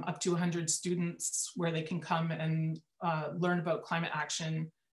up to 100 students where they can come and learn about climate action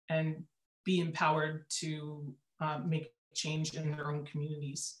and be empowered to make change in their own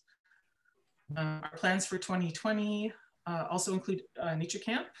communities. Our plans for 2020 also include Nature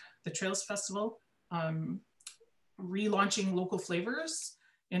Camp, the Trails Festival, relaunching local flavors,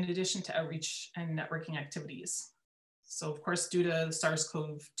 in addition to outreach and networking activities. So of course, due to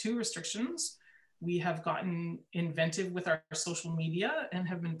SARS-CoV-2 restrictions, we have gotten inventive with our social media and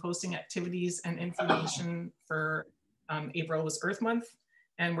have been posting activities and information for April was Earth Month.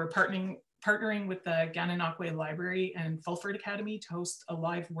 And we're partnering with the Gananoque Library and Fulford Academy to host a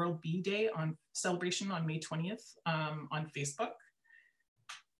live World Bee Day celebration on May 20th on Facebook.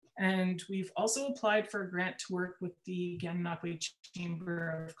 And we've also applied for a grant to work with the Gananoque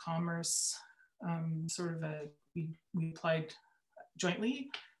Chamber of Commerce. We applied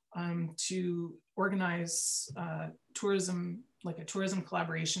jointly to organize tourism, like a tourism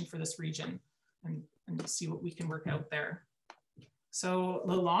collaboration for this region, and see what we can work out there. So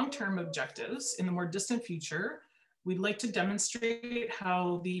the long-term objectives in the more distant future, we'd like to demonstrate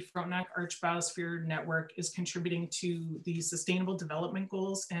how the Frontenac Arch Biosphere Network is contributing to the Sustainable Development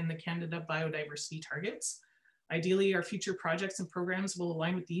Goals and the Canada Biodiversity Targets. Ideally, our future projects and programs will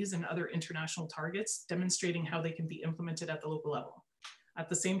align with these and other international targets, demonstrating how they can be implemented at the local level. At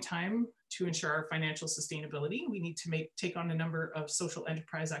the same time, to ensure our financial sustainability, we need to take on a number of social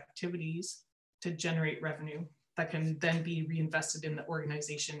enterprise activities to generate revenue that can then be reinvested in the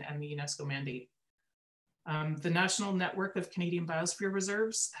organization and the UNESCO mandate. The National Network of Canadian Biosphere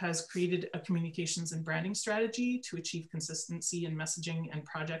Reserves has created a communications and branding strategy to achieve consistency in messaging and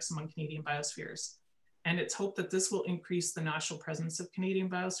projects among Canadian biospheres. And it's hoped that this will increase the national presence of Canadian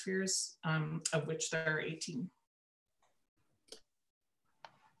biospheres, of which there are 18.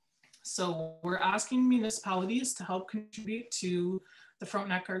 So we're asking municipalities to help contribute to the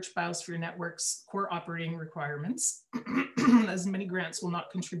Frontenac Arch Biosphere Network's core operating requirements, as many grants will not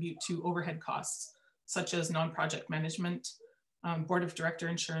contribute to overhead costs, such as non-project management, board of director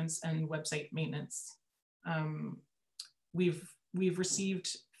insurance, and website maintenance. We've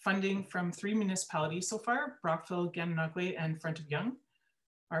received funding from 3 municipalities so far: Brockville, Gananoque, and Front of Young.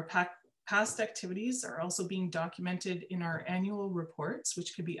 Our past activities are also being documented in our annual reports,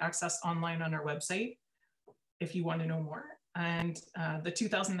 which could be accessed online on our website if you want to know more. And the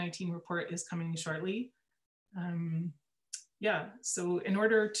 2019 report is coming shortly. Yeah, so in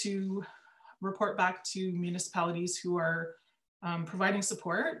order to report back to municipalities who are providing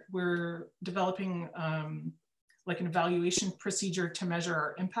support, we're developing like an evaluation procedure to measure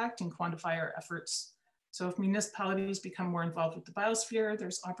our impact and quantify our efforts. So if municipalities become more involved with the biosphere,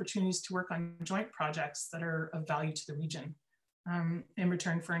 there's opportunities to work on joint projects that are of value to the region. In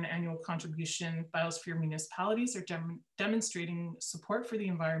return for an annual contribution, biosphere municipalities are demonstrating support for the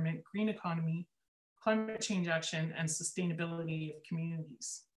environment, green economy, climate change action, and sustainability of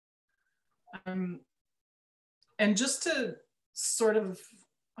communities. And just to sort of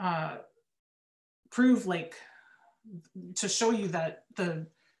prove, like, to show you that the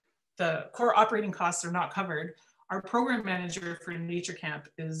core operating costs are not covered, our program manager for Nature Camp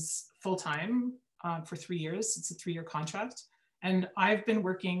is full-time for 3 years. It's a 3-year contract. And I've been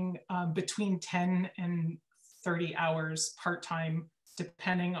working between 10 and 30 hours part-time,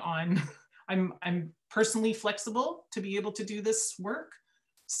 depending on, I'm personally flexible to be able to do this work.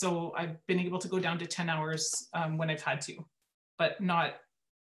 So I've been able to go down to 10 hours when I've had to, but not,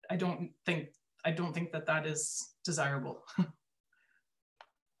 I don't think I don't think that that is desirable.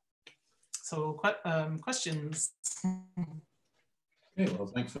 So questions? Okay, well,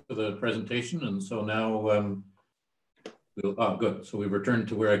 thanks for the presentation. And so now, good. So we've returned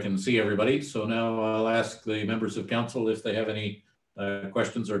to where I can see everybody. So now I'll ask the members of council if they have any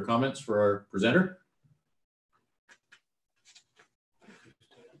questions or comments for our presenter.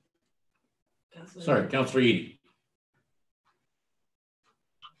 Sorry, Councillor Eady.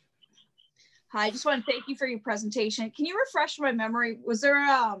 Hi, I just want to thank you for your presentation. Can you refresh my memory? Was there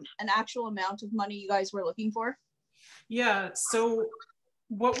an actual amount of money you guys were looking for? Yeah, so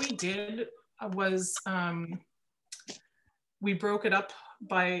what we did was we broke it up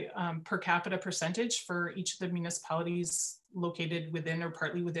by per capita percentage for each of the municipalities located within or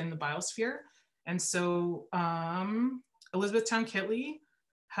partly within the biosphere. And so Elizabethtown-Kitley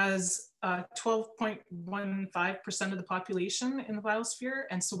has 12.15% of the population in the biosphere.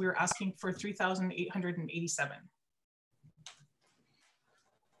 And so we were asking for 3,887.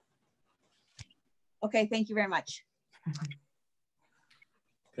 Okay, thank you very much.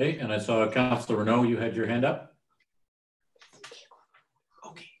 Okay, and I saw Councillor Renault, you had your hand up.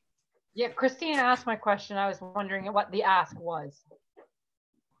 Okay. Yeah, Christine asked my question. I was wondering what the ask was.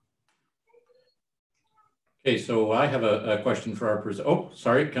 Okay, so I have a question for our presenter. Oh,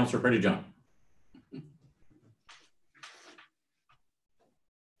 sorry, Councillor Pettyjohn.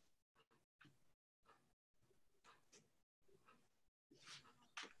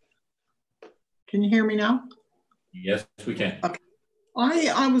 Can you hear me now? Yes, we can. Okay.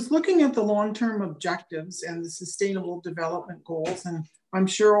 I was looking at the long-term objectives and the sustainable development goals, and I'm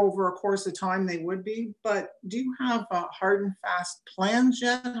sure over a course of time they would be, but do you have hard and fast plans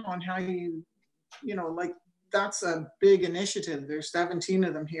yet on how you know, like that's a big initiative. There's 17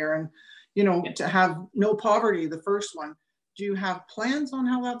 of them here, and you know, to have no poverty, the first one, do you have plans on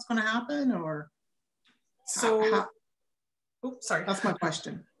how that's going to happen, or? So, oops, sorry. That's my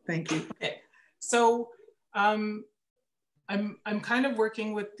question. Thank you. Okay. So I'm kind of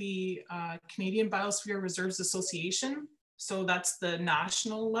working with the Canadian Biosphere Reserves Association. So that's the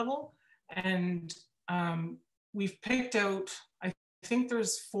national level. And we've picked out, I think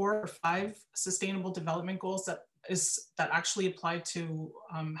there's 4 or 5 sustainable development goals that actually apply to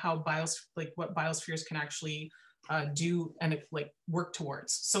how what biospheres can actually do and work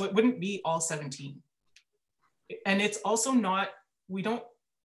towards. So it wouldn't be all 17. And it's also not, we don't,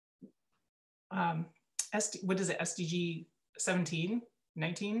 what is it, SDG 17,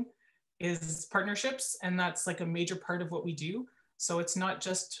 19 is partnerships, and that's like a major part of what we do. So it's not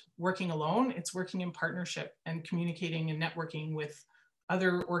just working alone, it's working in partnership and communicating and networking with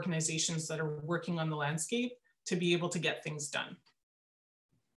other organizations that are working on the landscape to be able to get things done.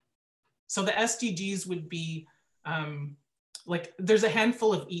 So the SDGs would be there's a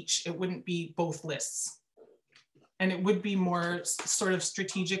handful of each. It wouldn't be both lists. And it would be more sort of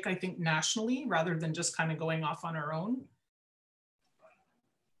strategic, I think, nationally, rather than just kind of going off on our own.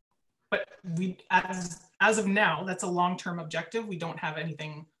 But we, as of now, that's a long-term objective. We don't have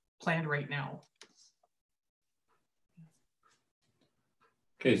anything planned right now.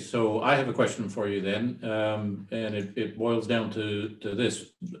 Okay, so I have a question for you then, and it boils down to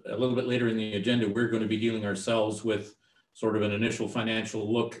this. A little bit later in the agenda, we're going to be dealing ourselves with sort of an initial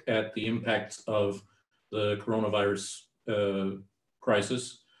financial look at the impacts of the coronavirus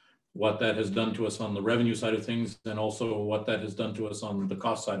crisis, what that has done to us on the revenue side of things, and also what that has done to us on the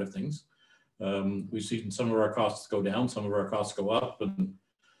cost side of things. We've seen some of our costs go down, some of our costs go up, and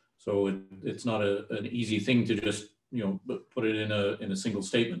so it's not an easy thing to just put it in a single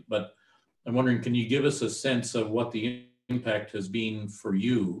statement. But I'm wondering, can you give us a sense of what the impact has been for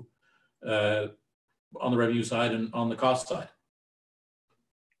you on the revenue side and on the cost side?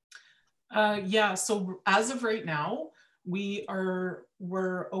 Yeah, so as of right now, we're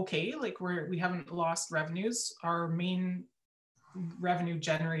okay. Like we haven't lost revenues. Our main revenue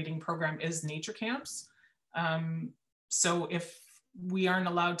generating program is nature camps. So if we aren't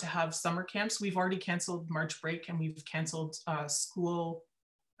allowed to have summer camps, we've already canceled March break, and we've canceled school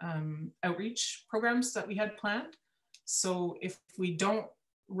outreach programs that we had planned. So if we don't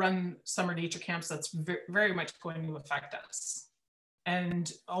run summer nature camps, that's very much going to affect us.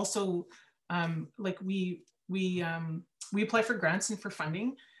 And also, we applied for grants and for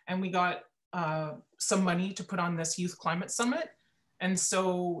funding, and we got some money to put on this Youth Climate Summit. And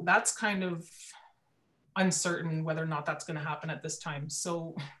so that's kind of uncertain whether or not that's going to happen at this time.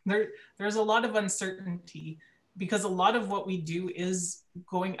 So there's a lot of uncertainty, because a lot of what we do is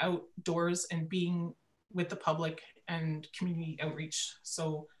going outdoors and being with the public and community outreach.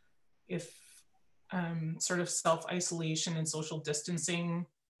 So if sort of self-isolation and social distancing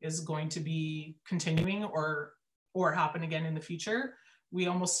is going to be continuing or happen again in the future, we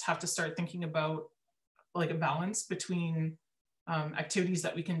almost have to start thinking about like a balance between activities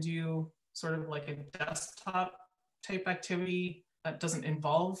that we can do sort of like a desktop type activity that doesn't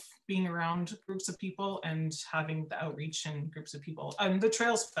involve being around groups of people and having the outreach and groups of people. And the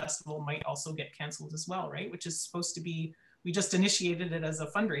Trails Festival might also get canceled as well, right? Which is supposed to be, we just initiated it as a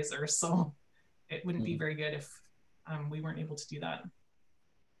fundraiser, so it wouldn't be very good if we weren't able to do that.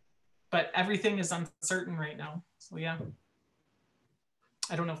 But everything is uncertain right now, so yeah.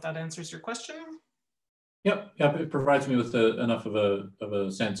 I don't know if that answers your question. Yep, it provides me with enough of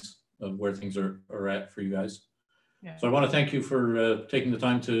a sense of where things are at for you guys. Yeah. So I want to thank you for taking the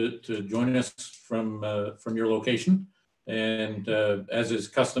time to join us from your location. And as is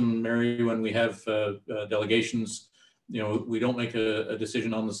customary when we have delegations, you know, we don't make a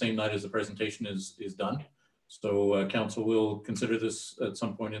decision on the same night as the presentation is done. So council will consider this at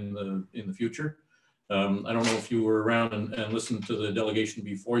some point in the future. I don't know if you were around and listened to the delegation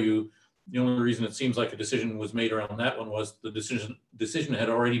before you. The only reason it seems like a decision was made around that one was the decision had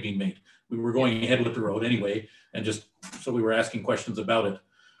already been made. We were going ahead with the road anyway, and just so we were asking questions about it.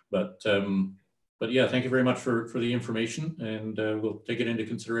 But yeah, thank you very much for the information, and we'll take it into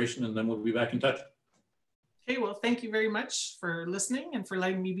consideration, and then we'll be back in touch. Okay, well, thank you very much for listening and for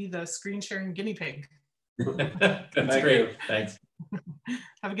letting me be the screen sharing guinea pig. That's great. Thanks.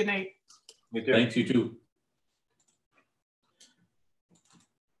 Have a good night. You too. Thanks, you too.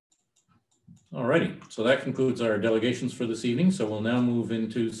 Alrighty, so that concludes our delegations for this evening. So we'll now move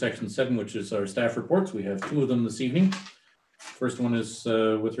into section 7, which is our staff reports. We have 2 of them this evening. First one is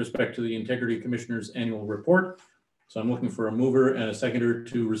with respect to the Integrity Commissioner's annual report. So I'm looking for a mover and a seconder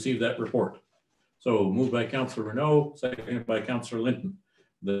to receive that report. So moved by Councillor Renault, seconded by Councillor Linton.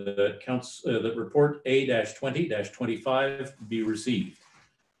 That report A-20-25 be received.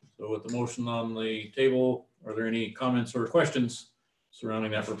 So with the motion on the table, are there any comments or questions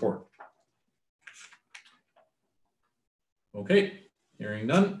surrounding that report? Okay, hearing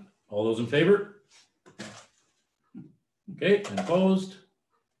none. All those in favor? Okay, and opposed?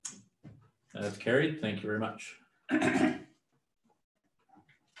 That's carried. Thank you very much. Okay.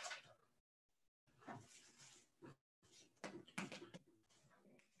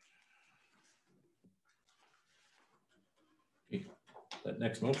 That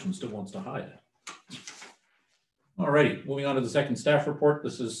next motion still wants to hide. All righty, moving on to the second staff report.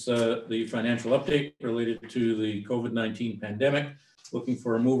 This is the financial update related to the COVID-19 pandemic. Looking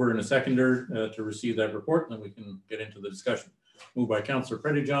for a mover and a seconder to receive that report, and then we can get into the discussion. Moved by Councillor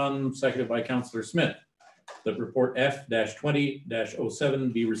Predejohn, seconded by Councillor Smith. That report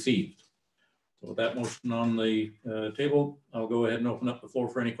F-20-07 be received. So with that motion on the table, I'll go ahead and open up the floor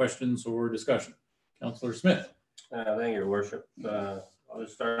for any questions or discussion. Councillor Smith. Thank you, Your Worship. I'll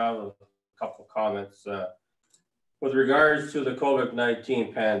just start out with a couple of comments. With regards to the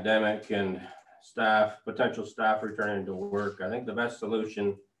COVID-19 pandemic and potential staff returning to work, I think the best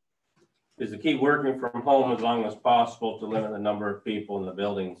solution is to keep working from home as long as possible to limit the number of people in the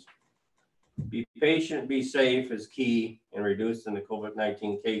buildings. Be patient, be safe is key in reducing the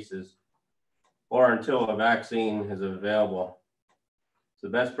COVID-19 cases or until a vaccine is available. So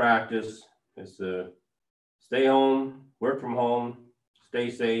the best practice is to stay home, work from home, stay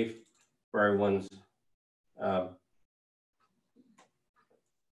safe for everyone's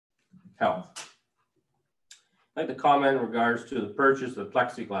health. I'd like to comment in regards to the purchase of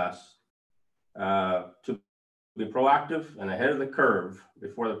plexiglass. To be proactive and ahead of the curve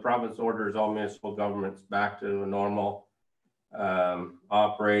before the province orders all municipal governments back to a normal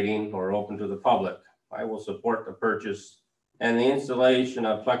operating or open to the public. I will support the purchase and the installation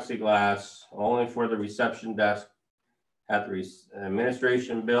of plexiglass only for the reception desk at the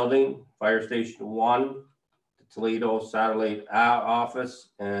administration building, Fire Station 1, the Toledo Satellite Office,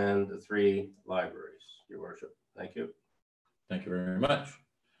 and the 3 libraries, Your Worship. Thank you. Thank you very much.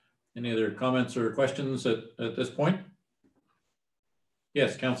 Any other comments or questions at this point?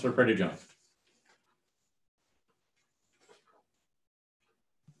 Yes, Councillor Predejohn.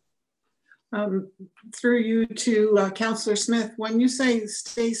 Through you to Councillor Smith, when you say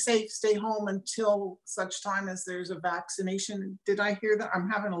stay safe, stay home until such time as there's a vaccination, did I hear that? I'm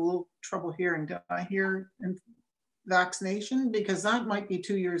having a little trouble hearing. Did I hear vaccination? Because that might be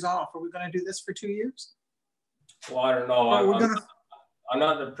 2 years off. Are we going to do this for 2 years? Well, I don't know. I'm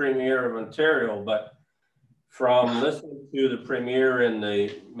not the Premier of Ontario, but from listening to the Premier and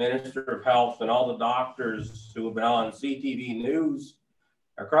the Minister of Health and all the doctors who have been on CTV News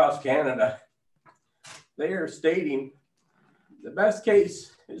across Canada, they are stating the best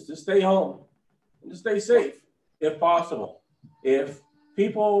case is to stay home and to stay safe if possible. If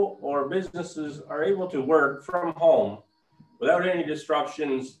people or businesses are able to work from home without any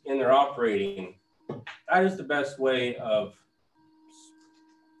disruptions in their operating, that is the best way of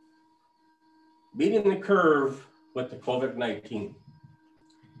beating the curve with the COVID-19.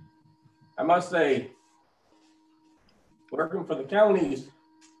 I must say, working for the counties,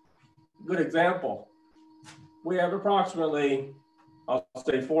 good example. We have approximately, I'll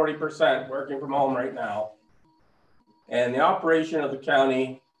say 40% working from home right now. And the operation of the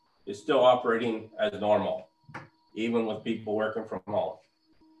county is still operating as normal, even with people working from home.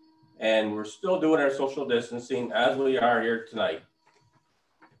 And we're still doing our social distancing as we are here tonight.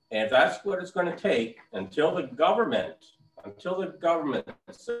 And if that's what it's going to take until the government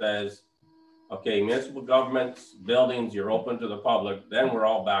says, okay, municipal governments, buildings, you're open to the public, then we're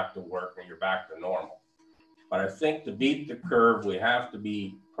all back to work and you're back to normal. But I think to beat the curve, we have to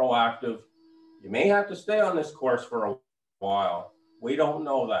be proactive. You may have to stay on this course for a while. We don't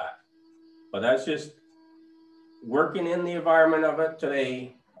know that. But that's just working in the environment of it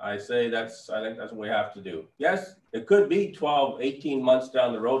today. I think that's what we have to do. Yes, it could be 12, 18 months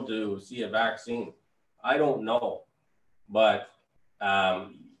down the road to see a vaccine. I don't know. But our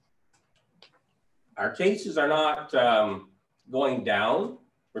cases are not going down.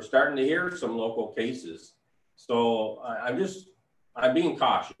 We're starting to hear some local cases. So I'm being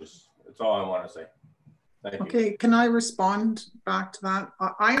cautious. That's all I want to say. Thank you. Okay, can I respond back to that?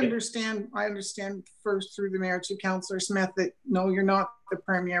 I understand first through the mayor to Councillor Smith that no, you're not the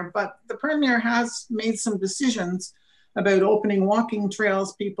premier, but the premier has made some decisions about opening walking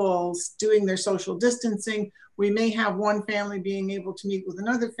trails, people doing their social distancing. We may have one family being able to meet with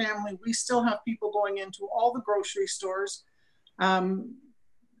another family. We still have people going into all the grocery stores.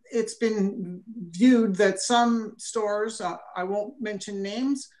 It's been viewed that some stores, I won't mention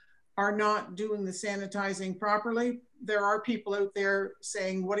names, are not doing the sanitizing properly. There are people out there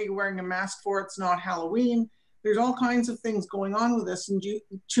saying, what are you wearing a mask for? It's not Halloween. There's all kinds of things going on with this. And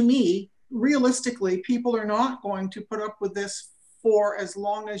to me, realistically, people are not going to put up with this for as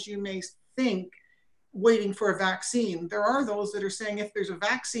long as you may think, waiting for a vaccine. There are those that are saying if there's a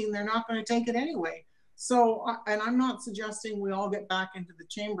vaccine, they're not going to take it anyway. So, and I'm not suggesting we all get back into the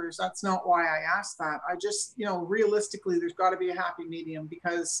chambers. That's not why I asked that. I just, realistically, there's got to be a happy medium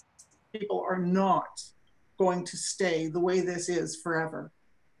because people are not going to stay the way this is forever.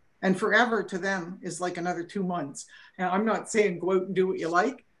 And forever to them is like another 2 months. And I'm not saying go out and do what you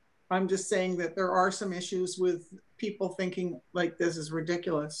like. I'm just saying that there are some issues with people thinking like this is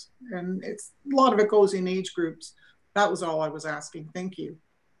ridiculous. And it's a lot of it goes in age groups. That was all I was asking. Thank you.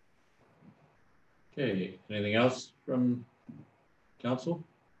 Okay, anything else from council?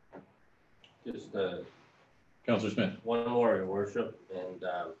 Just Councillor Smith. one more, Your Worship, and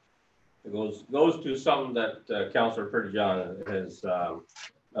it goes to something that Councillor Prettyjohn has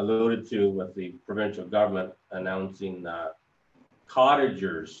alluded to with the provincial government announcing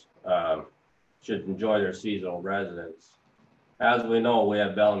cottagers should enjoy their seasonal residence. As we know, we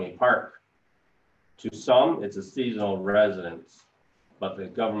have Bellamy Park. To some, it's a seasonal residence, but the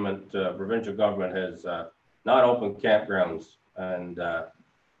government, provincial government has not opened campgrounds. And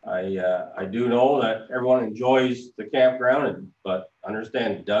I do know that everyone enjoys the campground, but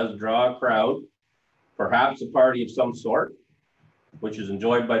understand it does draw a crowd, perhaps a party of some sort, which is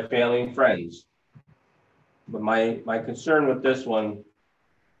enjoyed by family and friends. But my concern with this one,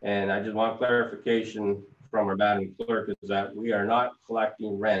 and I just want clarification from our Madam Clerk, is that we are not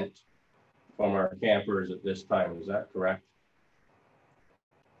collecting rent from our campers at this time. Is that correct?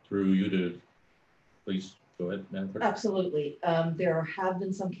 Through you to, please go ahead, Madam Clerk. Absolutely. There have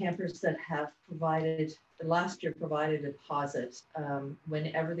been some campers that have provided, last year provided a deposit.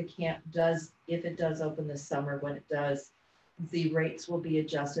 Whenever the camp does, if it does open this summer, when it does, the rates will be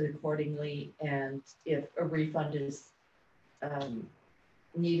adjusted accordingly. And if a refund is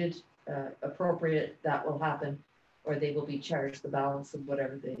needed, appropriate, that will happen, or they will be charged the balance of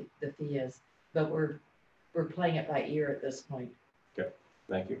whatever the fee is. But we're playing it by ear at this point. Okay,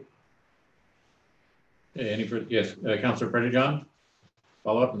 thank you. Okay, any further? Yes, Councillor Prettyjohn,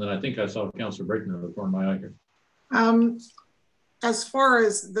 follow up, and then I think I saw Councillor Brayton in the corner of my eye here. As far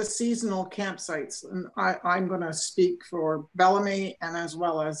as the seasonal campsites, and I'm going to speak for Bellamy and as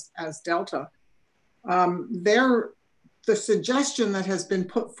well as Delta, the suggestion that has been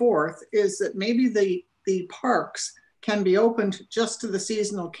put forth is that maybe the parks can be opened just to the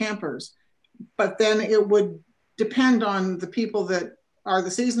seasonal campers, but then it would depend on the people that are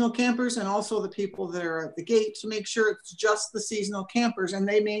the seasonal campers and also the people that are at the gate to make sure it's just the seasonal campers and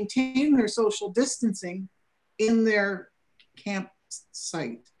they maintain their social distancing in their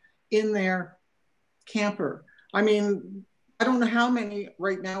campsite, in their camper. I mean, don't know how many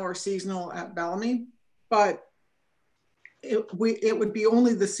right now are seasonal at Bellamy, but it would be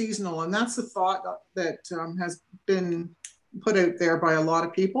only the seasonal. And that's the thought that has been put out there by a lot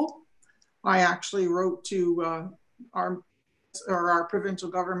of people. I actually wrote to our provincial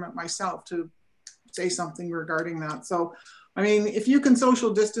government myself to say something regarding that. So, I mean, if you can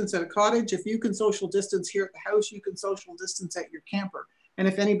social distance at a cottage, if you can social distance here at the house, you can social distance at your camper. And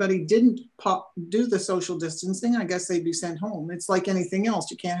if anybody didn't do the social distancing, I guess they'd be sent home. It's like anything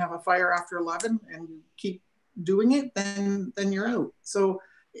else. You can't have a fire after 11 and keep doing it, then you're out. So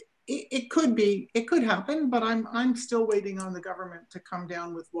it could happen, but I'm still waiting on the government to come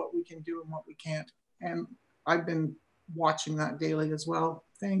down with what we can do and what we can't. And I've been watching that daily as well.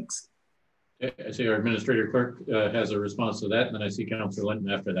 Thanks. I see our administrator clerk has a response to that, and then I see Councillor Linton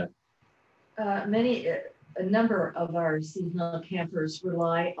after that. A number of our seasonal campers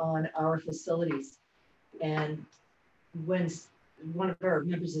rely on our facilities, and when one of our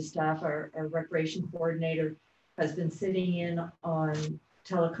members of staff, our recreation coordinator, has been sitting in on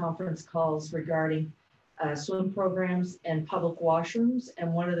teleconference calls regarding swim programs and public washrooms,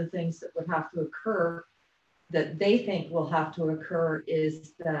 and one of the things that would have to occur, that they think will have to occur,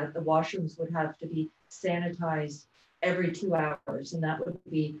 is that the washrooms would have to be sanitized every 2 hours, and that would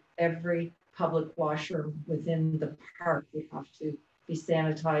be every public washroom within the park would have to be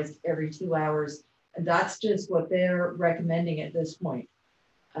sanitized every 2 hours. And that's just what they're recommending at this point.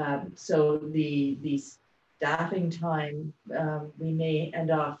 So the staffing time, we may end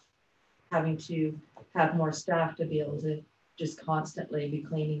up having to have more staff to be able to just constantly be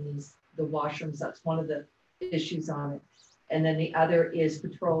cleaning the washrooms. That's one of the issues on it. And then the other is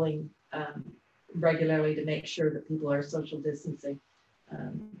patrolling regularly to make sure that people are social distancing.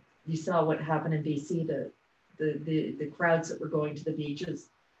 You saw what happened in BC, the crowds that were going to the beaches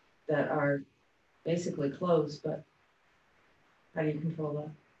that are basically closed, but how do you control that?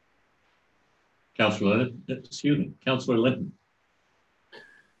 Councillor Linton, excuse me, Councillor Linton.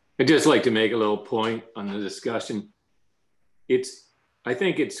 I'd just like to make a little point on the discussion. I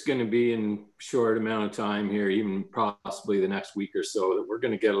think it's going to be in short amount of time here, even possibly the next week or so, that we're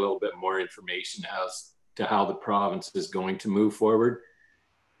going to get a little bit more information as to how the province is going to move forward.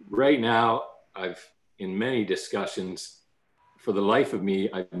 Right now, in many discussions, for the life of me,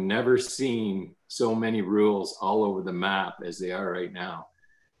 I've never seen so many rules all over the map as they are right now.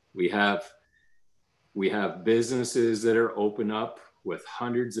 We have businesses that are open up with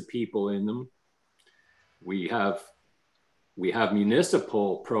hundreds of people in them. We have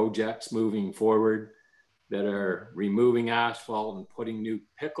municipal projects moving forward that are removing asphalt and putting new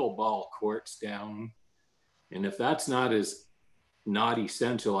pickleball courts down. And if that's not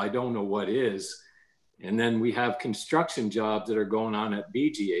essential, I don't know what is. And then we have construction jobs that are going on at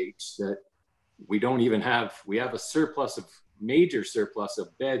BGH that we don't even have. We have a major surplus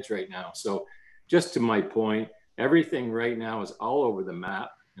of beds right now. So just to my point, everything right now is all over the map.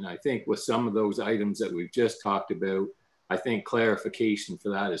 And I think with some of those items that we've just talked about, I think clarification for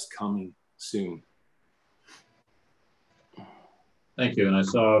that is coming soon. Thank you. And I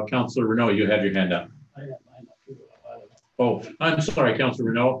saw Councillor Renault, you had your hand up. I got mine up too. Oh, I'm sorry, Councillor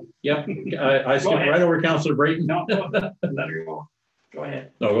Renault. Yep, I skipped right over Councillor Brayton. No, let her go. Go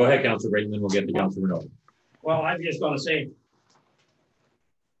ahead. No, go ahead, Councillor Brayton, then we'll get to Councillor Renault. Well, I'm just going to say,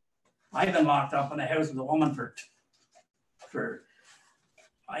 I've been locked up in a house with a woman for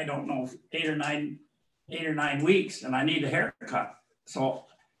I don't know, 8 or 9 weeks, and I need a haircut. So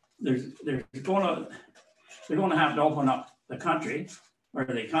they're going to have to open up the country or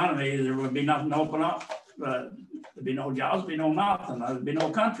the economy. There would be nothing to open up. There'd be no jobs, be no nothing. There'd be no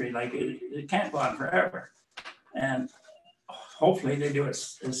country. Like it can't go on forever. And hopefully they do it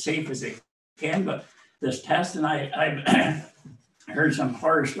as safe as they can. But this test, and I've heard some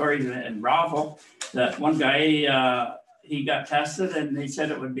horror stories in Bravo that one guy, he got tested and they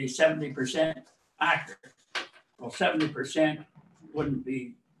said it would be 70% accurate. Well, 70% wouldn't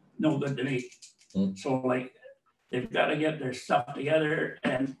be no good to me. So like, they've got to get their stuff together,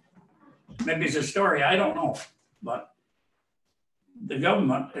 and maybe it's a story, I don't know, but the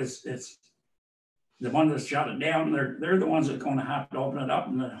government is the one that's shut it down. They're the ones that are going to have to open it up,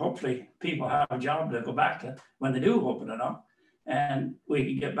 and then hopefully people have a job to go back to when they do open it up, and we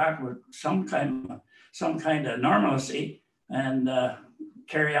can get back with some kind of normalcy and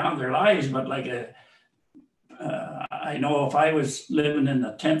carry on their lives. But like I know if I was living in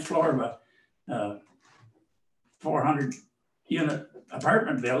the 10th floor of a 400 unit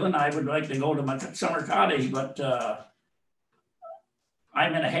apartment building, I would like to go to my summer cottage, but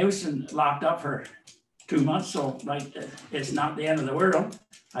I'm in a house and locked up for 2 months. So like, it's not the end of the world.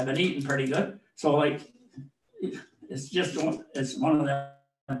 I've been eating pretty good. So like, it's just, it's one of the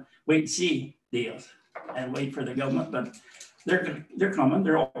wait and see deals and wait for the government, but they're coming,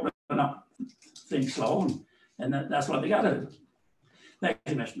 they're opening up things slow, and that's what they gotta do. Thank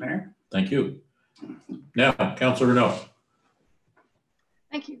you, Mr. Mayor. Thank you. Now, Councillor Renault.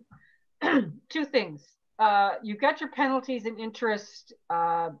 Thank you. Two things. You've got your penalties and interest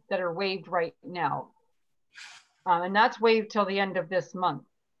that are waived right now. And that's waived till the end of this month.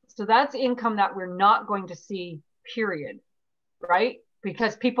 So that's income that we're not going to see, period, right?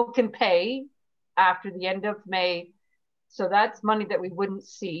 Because people can pay after the end of May. So that's money that we wouldn't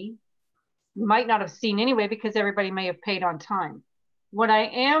see. We might not have seen anyway because everybody may have paid on time. What I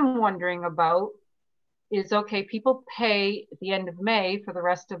am wondering about is, okay, people pay at the end of May for the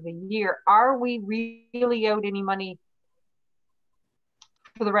rest of the year. Are we really out any money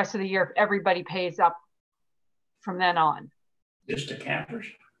for the rest of the year if everybody pays up from then on? Just the campers?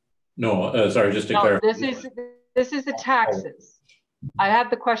 No, sorry, just to clarify. This is the taxes. I have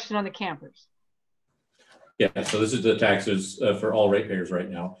the question on the campers. Yeah, so this is the taxes for all ratepayers right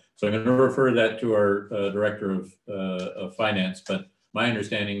now. So I'm going to refer that to our Director of Finance, but my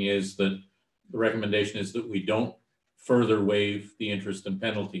understanding is that the recommendation is that we don't further waive the interest and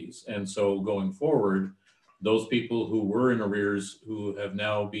penalties. And so going forward, those people who were in arrears, who have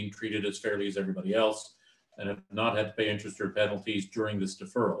now been treated as fairly as everybody else and have not had to pay interest or penalties during this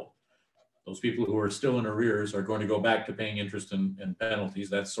deferral, those people who are still in arrears are going to go back to paying interest and penalties.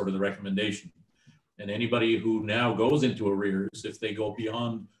 That's sort of the recommendation. And anybody who now goes into arrears, if they go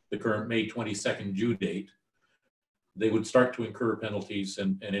beyond the current May 22nd due date, they would start to incur penalties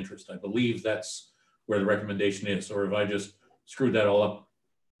and interest. I believe that's where the recommendation is, or if I just screwed that all up,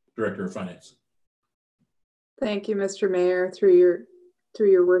 Director of Finance. Thank you, Mr. Mayor, through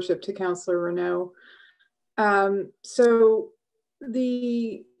your worship to Councillor Renault. So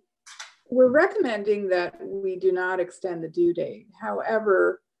we're recommending that we do not extend the due date.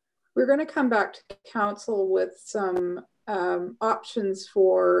 However, we're going to come back to council with some options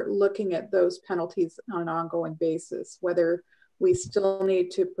for looking at those penalties on an ongoing basis, whether we still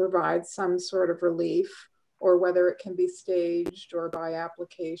need to provide some sort of relief or whether it can be staged or by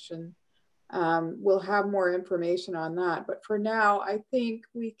application. We'll have more information on that. But for now, I think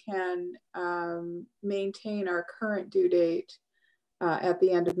we can maintain our current due date at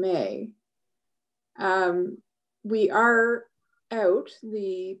the end of May. We are out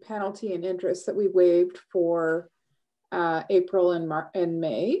the penalty and interest that we waived for April and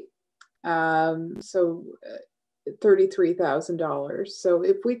May. So $33,000. So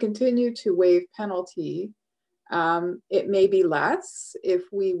if we continue to waive penalty, it may be less if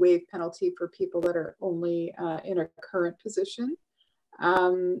we waive penalty for people that are only in a current position.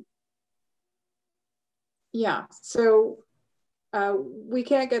 Yeah, so we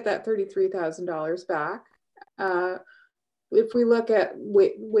can't get that $33,000 back. If we look at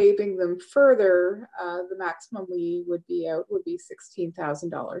waiving them further, the maximum we would be out would be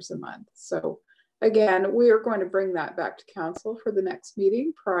 $16,000 a month. So again, we are going to bring that back to council for the next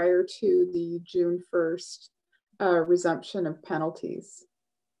meeting prior to the June 1st resumption of penalties.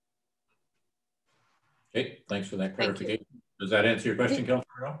 Okay, thanks for that clarification. Does that answer your question, Councillor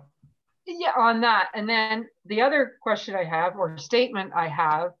Renault? Yeah, on that. And then the other question I have, or statement I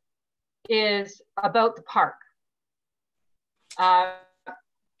have, is about the park.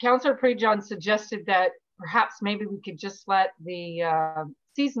 Councillor Prejean suggested that perhaps maybe we could just let the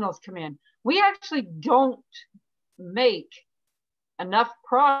seasonals come in. We actually don't make enough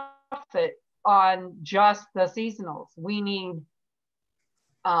profit on just the seasonals. We need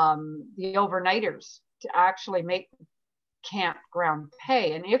the overnighters to actually make campground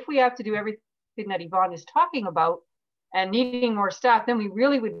pay. And if we have to do everything that Yvonne is talking about and needing more staff, then we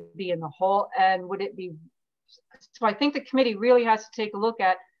really would be in the hole. And would it be, so I think the committee really has to take a look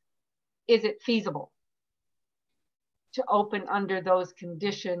at, is it feasible to open under those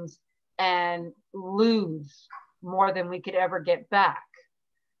conditions and lose more than we could ever get back?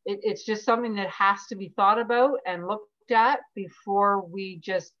 It's just something that has to be thought about and looked at before we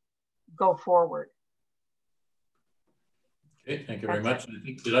just go forward. Okay, thank you very much. I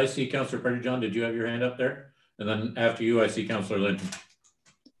think, did I see Councillor Prejean? Did you have your hand up there? And then after you, I see Councillor Linton.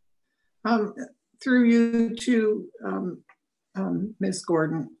 Through you to Ms.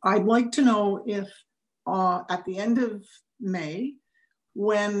 Gordon, I'd like to know if at the end of May,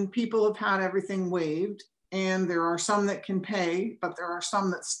 when people have had everything waived, and there are some that can pay, but there are some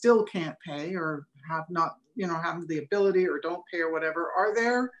that still can't pay or have not, have the ability or don't pay or whatever, are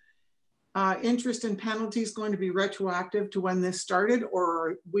there interest and penalties going to be retroactive to when this started,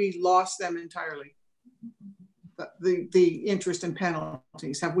 or we lost them entirely? the interest and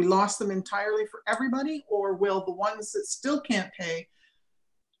penalties? Have we lost them entirely for everybody, or will the ones that still can't pay,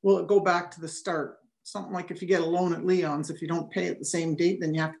 will it go back to the start? Something like if you get a loan at Leon's, if you don't pay at the same date,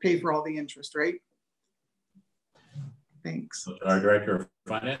 then you have to pay for all the interest, right? Thanks. Our Director of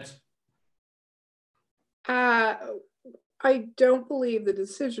Finance. I don't believe the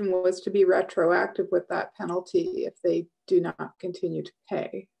decision was to be retroactive with that penalty if they do not continue to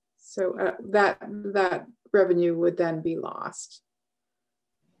pay. So that revenue would then be lost.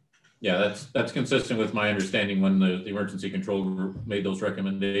 Yeah, that's consistent with my understanding. When the emergency controller made those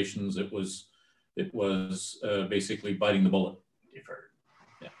recommendations, it was basically biting the bullet. Deferred.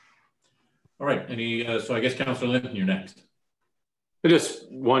 Yeah. All right. So I guess Councillor Linton, you're next.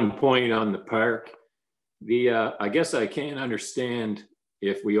 Just one point on the park. I guess I can't understand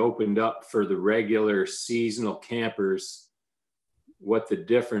if we opened up for the regular seasonal campers, what the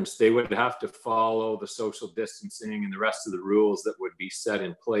difference, they would have to follow the social distancing and the rest of the rules that would be set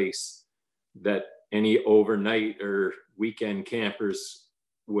in place, that any overnight or weekend campers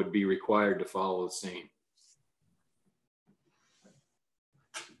would be required to follow the same.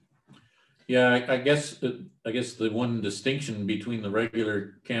 Yeah, I guess the one distinction between the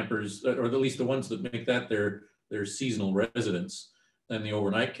regular campers, or at least the ones that make that their seasonal residents, and the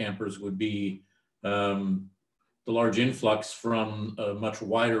overnight campers would be the large influx from a much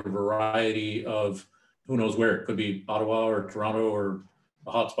wider variety of who knows where. It could be Ottawa or Toronto or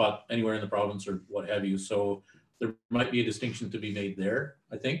a hotspot anywhere in the province or what have you. So there might be a distinction to be made there,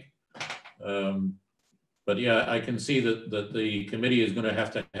 I think. But yeah, I can see that the committee is going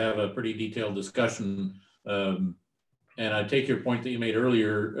to have a pretty detailed discussion. And I take your point that you made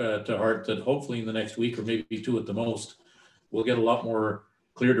earlier to heart, that hopefully in the next week or maybe two at the most, we'll get a lot more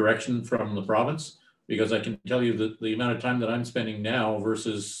clear direction from the province, because I can tell you that the amount of time that I'm spending now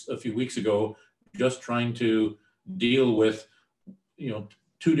versus a few weeks ago, just trying to deal with,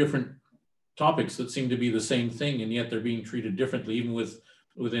 two different topics that seem to be the same thing, and yet they're being treated differently, even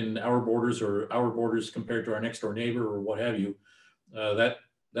within our borders or our borders compared to our next door neighbor or what have you. That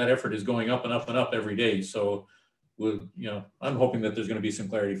effort is going up and up and up every day. So I'm hoping that there's going to be some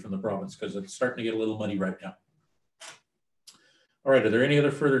clarity from the province, because it's starting to get a little muddy right now. All right, are there any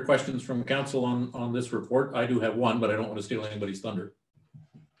other further questions from council on this report? I do have one, but I don't want to steal anybody's thunder.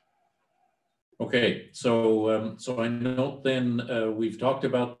 Okay, so I note then we've talked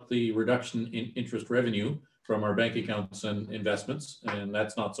about the reduction in interest revenue from our bank accounts and investments, and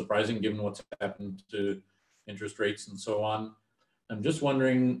that's not surprising given what's happened to interest rates and so on. I'm just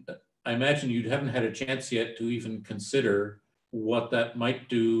wondering, I imagine you haven't had a chance yet to even consider what that might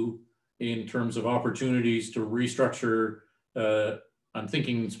do in terms of opportunities to restructure. I'm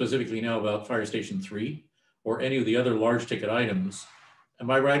thinking specifically now about Fire Station 3 or any of the other large ticket items. Am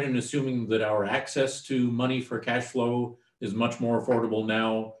I right in assuming that our access to money for cash flow is much more affordable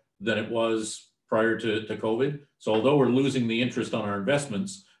now than it was prior to COVID? So although we're losing the interest on our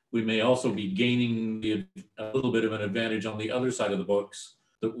investments, we may also be gaining a little bit of an advantage on the other side of the books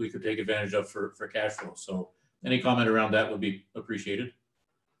that we could take advantage of for cash flow. So any comment around that would be appreciated.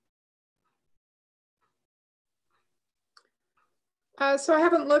 So I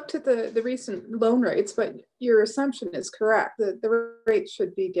haven't looked at the recent loan rates, but your assumption is correct. The rate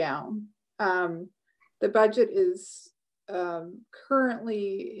should be down. The budget is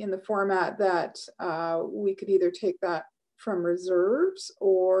currently in the format that we could either take that from reserves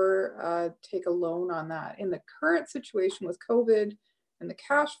or take a loan on that. In the current situation with COVID and the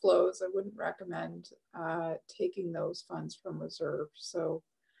cash flows, I wouldn't recommend taking those funds from reserves. So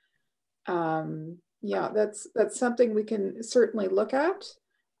yeah, that's something we can certainly look at.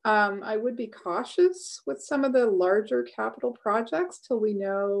 I would be cautious with some of the larger capital projects till we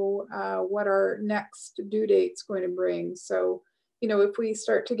know what our next due date's going to bring. So, if we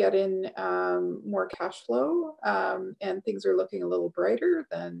start to get in more cash flow and things are looking a little brighter,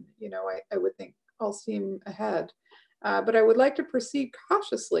 then, I would think I'll steam ahead. But I would like to proceed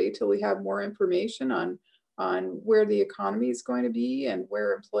cautiously till we have more information on where the economy is going to be and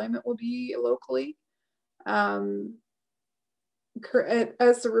where employment will be locally. As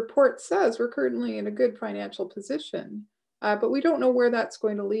the report says, we're currently in a good financial position, but we don't know where that's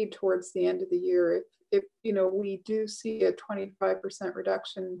going to lead towards the end of the year. If we do see a 25%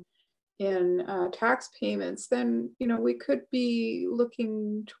 reduction in tax payments, then we could be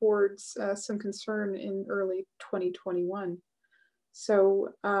looking towards some concern in early 2021. So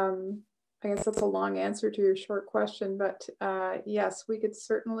I guess that's a long answer to your short question, but yes, we could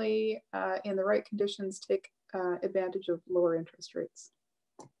certainly, in the right conditions, take advantage of lower interest rates.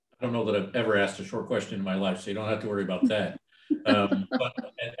 I don't know that I've ever asked a short question in my life, so you don't have to worry about that. But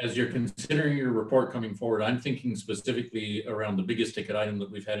as you're considering your report coming forward, I'm thinking specifically around the biggest ticket item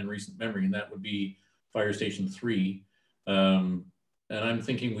that we've had in recent memory, and that would be Fire Station 3. And I'm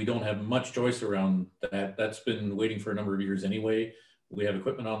thinking we don't have much choice around that. That's been waiting for a number of years anyway. We have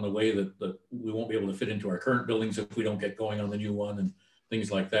equipment on the way that we won't be able to fit into our current buildings if we don't get going on the new one and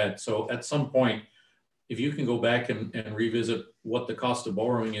things like that. So at some point, if you can go back and revisit what the cost of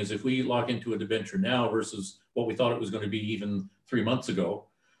borrowing is, if we lock into a debenture now versus what we thought it was going to be even 3 months ago,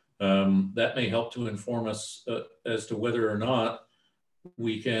 that may help to inform us as to whether or not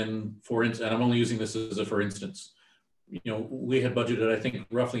we can, for instance, and I'm only using this as a for instance, we had budgeted, I think,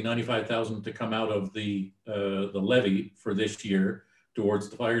 roughly $95,000 to come out of the levy for this year towards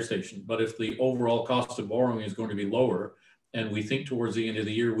the fire station. But if the overall cost of borrowing is going to be lower, and we think towards the end of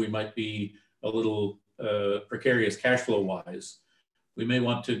the year we might be a little precarious cash flow wise, we may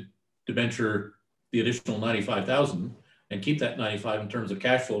want to debenture the additional 95,000 and keep that 95 in terms of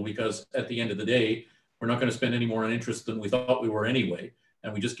cash flow, because at the end of the day, we're not going to spend any more on interest than we thought we were anyway,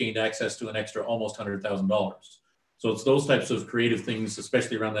 and we just gained access to an extra almost $100,000. So it's those types of creative things,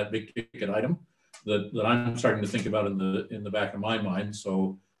 especially around that big ticket item, that I'm starting to think about in the back of my mind.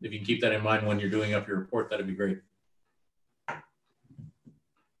 So if you can keep that in mind when you're doing up your report, that'd be great.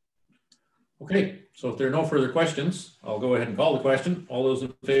 Okay, so if there are no further questions, I'll go ahead and call the question. All those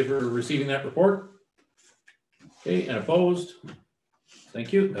in favor of receiving that report? Okay, and opposed?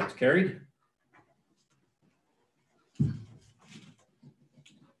 Thank you, that's carried.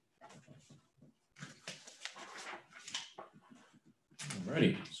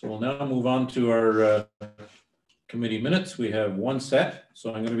 Alrighty, so we'll now move on to our committee minutes. We have one set, so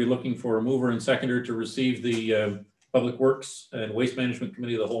I'm going to be looking for a mover and seconder to receive the Public Works and Waste Management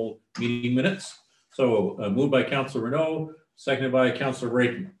Committee of the whole meeting minutes. So moved by Councillor Renault, seconded by Councillor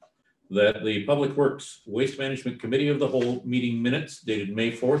Brayton, that the Public Works Waste Management Committee of the whole meeting minutes dated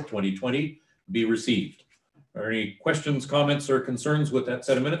May 4th, 2020 be received. Are there any questions, comments, or concerns with that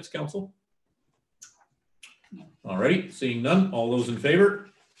set of minutes, Council? All right, seeing none, all those in favor?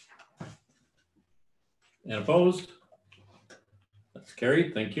 And opposed? That's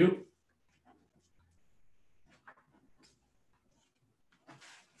carried, thank you.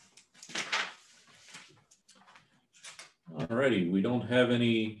 All righty, we don't have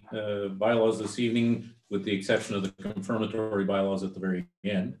any bylaws this evening, with the exception of the confirmatory bylaws at the very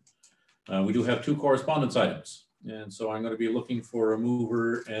end. We do have two correspondence items, and so I'm going to be looking for a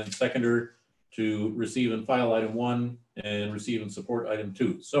mover and seconder to receive and file item 1 and receive and support item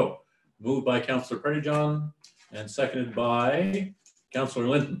 2. So moved by Councillor Pettyjohn and seconded by Councillor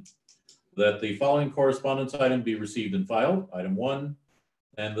Linton, that the following correspondence item be received and filed, item 1,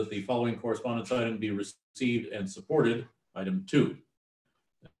 and that the following correspondence item be received and supported, item 2.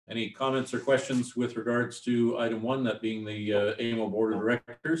 Any comments or questions with regards to item 1, that being the AMO Board of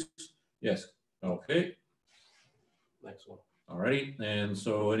Directors? Yes, okay. Next one. All righty, and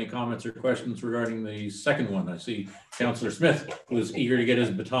so any comments or questions regarding the second one? I see Councillor Smith was eager to get his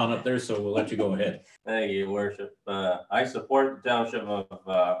baton up there, so we'll let you go ahead. Thank you, Worship. I support the Township of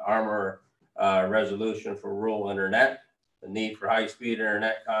Armour resolution for rural internet, the need for high-speed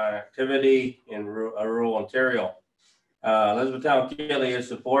internet connectivity in rural Ontario. Elizabethtown-Kitley has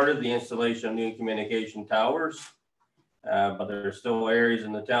supported the installation of new communication towers, but there are still areas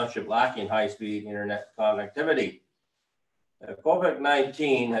in the township lacking high-speed internet connectivity.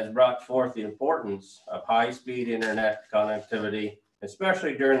 COVID-19 has brought forth the importance of high-speed internet connectivity,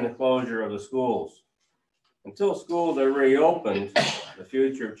 especially during the closure of the schools. Until schools are reopened, the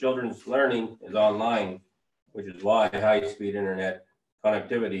future of children's learning is online, which is why high-speed internet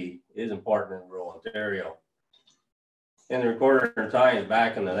connectivity is important in rural Ontario. In the Recorder Times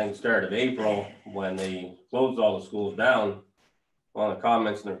back in, I think, start of April, when they closed all the schools down, one of the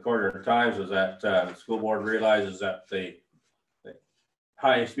comments in the Recorder Times was that the school board realizes that the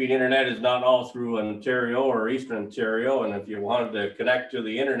high-speed internet is not all through Ontario or Eastern Ontario, and if you wanted to connect to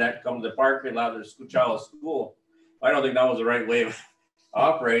the internet, come to the parking lot of their child's school. I don't think that was the right way of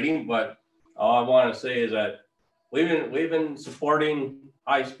operating, but all I want to say is that we've been supporting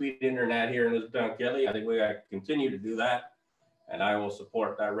high-speed internet here in Elizabethtown-Kitley. I think we got to continue to do that, and I will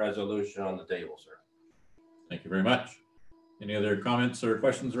support that resolution on the table, sir. Thank you very much. Any other comments or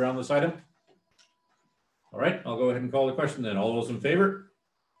questions around this item? All right, I'll go ahead and call the question then. All those in favor?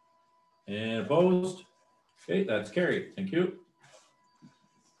 And opposed? Okay, that's carried. Thank you.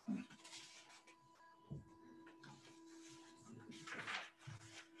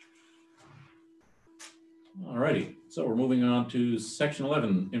 All righty, so we're moving on to section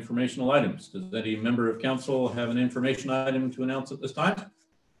 11, informational items. Does any member of council have an information item to announce at this time?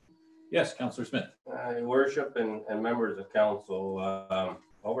 Yes, Councillor Smith. Your Worship and members of council,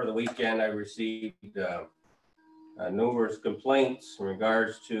 over the weekend, I received numerous complaints in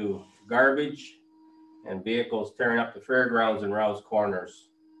regards to garbage and vehicles tearing up the fairgrounds and Rouse Corners.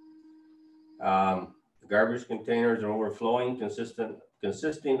 Garbage containers are overflowing,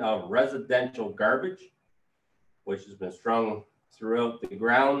 consisting of residential garbage, which has been strung throughout the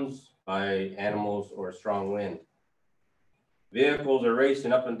grounds by animals or strong wind. Vehicles are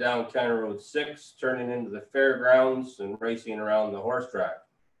racing up and down County Road 6, turning into the fairgrounds and racing around the horse track.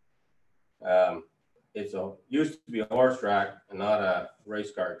 Used to be a horse track and not a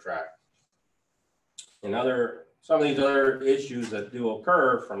race car track. And some of these other issues that do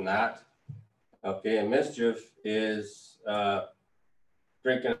occur from that, okay, and mischief is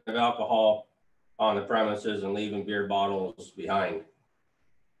drinking of alcohol on the premises and leaving beer bottles behind.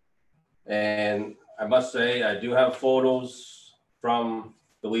 And I must say, I do have photos from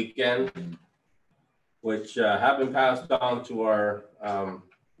the weekend, which have been passed on to our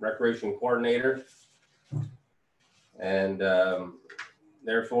recreation coordinator. And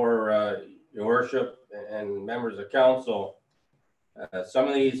therefore, Your Worship and members of council, some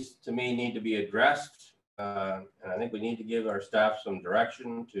of these to me need to be addressed. And I think we need to give our staff some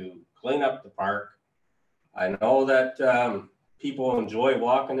direction to clean up the park. I know that people enjoy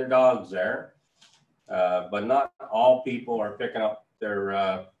walking their dogs there, but not all people are picking up their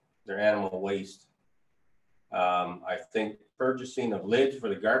animal waste. I think purchasing of lids for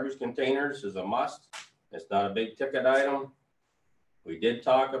the garbage containers is a must. It's not a big ticket item. We did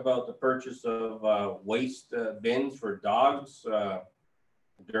talk about the purchase of waste bins for dogs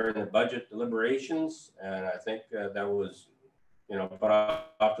during the budget deliberations, and I think that was, put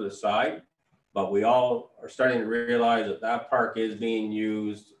off to the side. But we all are starting to realize that that park is being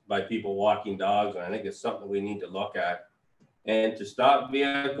used by people walking dogs, and I think it's something we need to look at. And to stop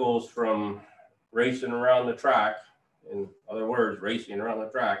vehicles from racing around the track, in other words, racing around the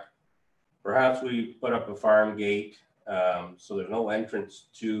track, perhaps we put up a farm gate so there's no entrance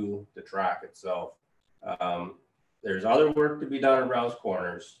to the track itself. There's other work to be done around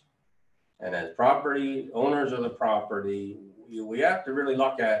Corners. And as property owners of the property, we have to really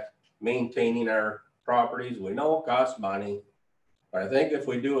look at maintaining our properties. We know it costs money, but I think if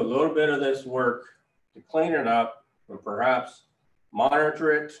we do a little bit of this work to clean it up and perhaps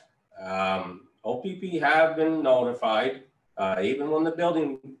monitor it, OPP have been notified, even when the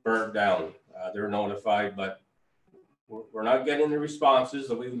building burnt down, they're notified, but we're not getting the responses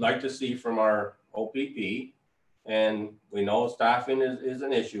that we would like to see from our OPP. And we know staffing is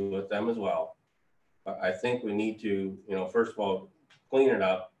an issue with them as well. But I think we need to, first of all, clean it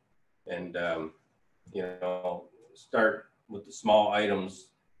up and, start with the small items.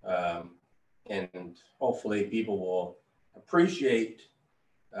 And hopefully people will appreciate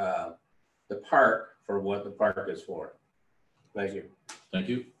the park for what the park is for. Thank you. Thank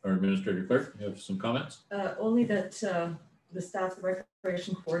you. Our Administrator Clerk, you have some comments? Only that the staff, the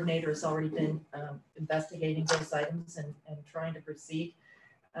recreation coordinator has already been investigating those items and trying to proceed.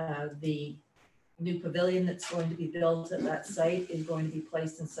 The new pavilion that's going to be built at that site is going to be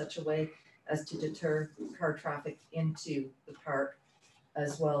placed in such a way as to deter car traffic into the park,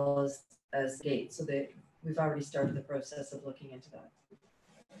 as well as gates. So we've already started the process of looking into that.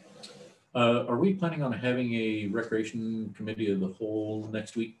 Are we planning on having a recreation committee of the whole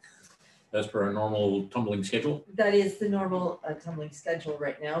next week as per our normal tumbling schedule? That is the normal tumbling schedule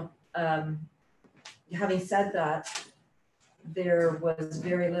right now. Having said that, there was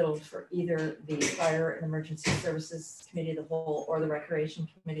very little for either the Fire and Emergency Services Committee of the Whole or the Recreation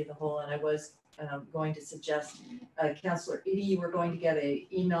Committee of the Whole, and I was going to suggest, Councillor Edie, you were going to get an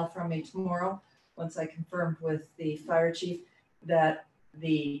email from me tomorrow once I confirmed with the Fire Chief that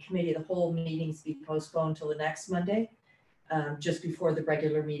the Committee of the Whole meetings be postponed till the next Monday, just before the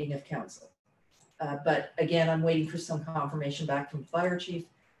regular meeting of Council. But again, I'm waiting for some confirmation back from the Fire Chief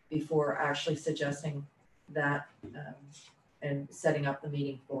before actually suggesting that and setting up the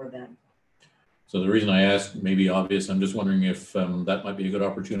meeting for them. So the reason I asked may be obvious. I'm just wondering if that might be a good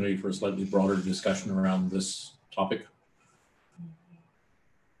opportunity for a slightly broader discussion around this topic.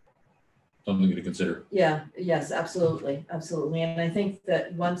 Something to consider. Yeah, yes, absolutely, absolutely. And I think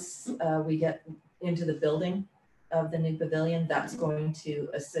that once we get into the building of the new pavilion, that's going to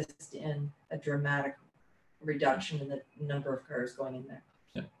assist in a dramatic reduction in the number of cars going in there.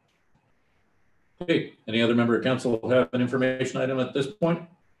 Yeah. Okay, any other member of council have an information item at this point?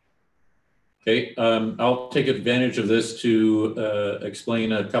 Okay, I'll take advantage of this to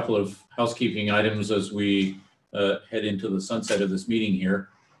explain a couple of housekeeping items as we head into the sunset of this meeting here.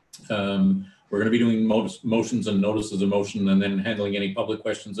 We're going to be doing motions and notices of motion and then handling any public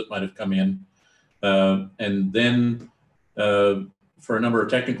questions that might have come in. And then for a number of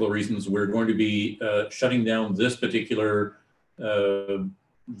technical reasons, we're going to be shutting down this particular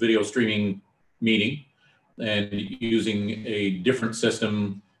video streaming meeting and using a different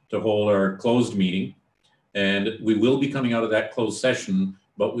system to hold our closed meeting. And we will be coming out of that closed session,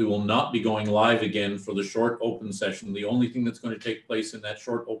 but we will not be going live again for the short open session. The only thing that's going to take place in that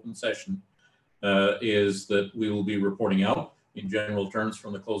short open session is that we will be reporting out in general terms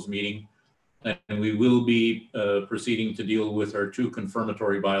from the closed meeting. And we will be proceeding to deal with our 2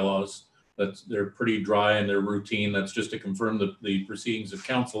 confirmatory bylaws. They're pretty dry and they're routine. That's just to confirm the proceedings of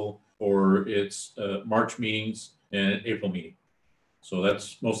council for its March meetings and April meeting. So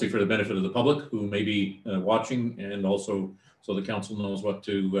that's mostly for the benefit of the public who may be watching, and also so the council knows what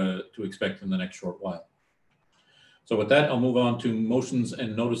to expect in the next short while. So with that, I'll move on to motions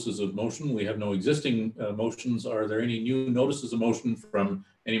and notices of motion. We have no existing motions. Are there any new notices of motion from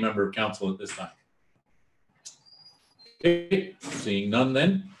any member of council at this time? Okay, seeing none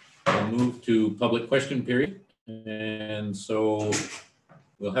then, I'll move to public question period. And so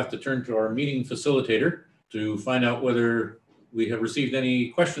we'll have to turn to our meeting facilitator to find out whether we have received any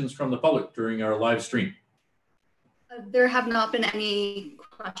questions from the public during our live stream. There have not been any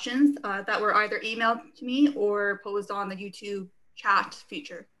questions that were either emailed to me or posed on the YouTube chat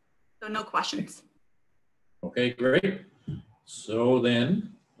feature. So no questions. Okay, great. So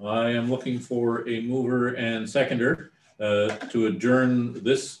then I am looking for a mover and seconder to adjourn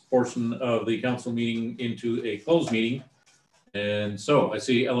this portion of the council meeting into a closed meeting. And so I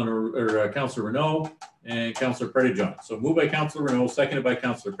see Councillor Renault and Councillor Predejohn. So moved by Councillor Renault, seconded by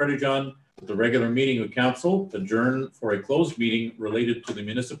Councillor Predejohn. The regular meeting of council adjourn for a closed meeting related to the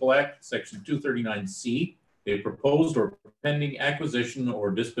Municipal Act, Section 239C, a proposed or pending acquisition or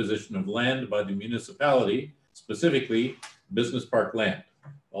disposition of land by the municipality, specifically business park land.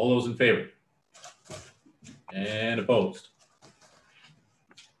 All those in favor? And opposed?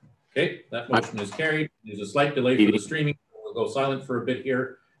 Okay, that motion is carried. There's a slight delay for the streaming. We'll go silent for a bit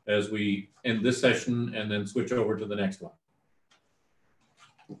here as we end this session and then switch over to the next one.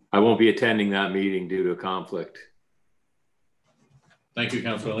 I won't be attending that meeting due to a conflict. Thank you,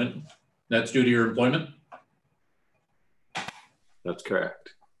 Councillor Linton. That's due to your employment? That's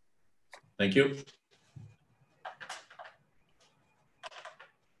correct. Thank you.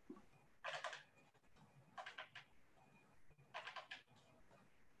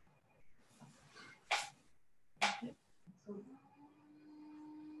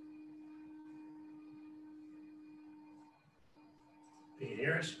 Pete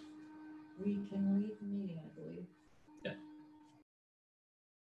Harris. We can leave the meeting, I believe.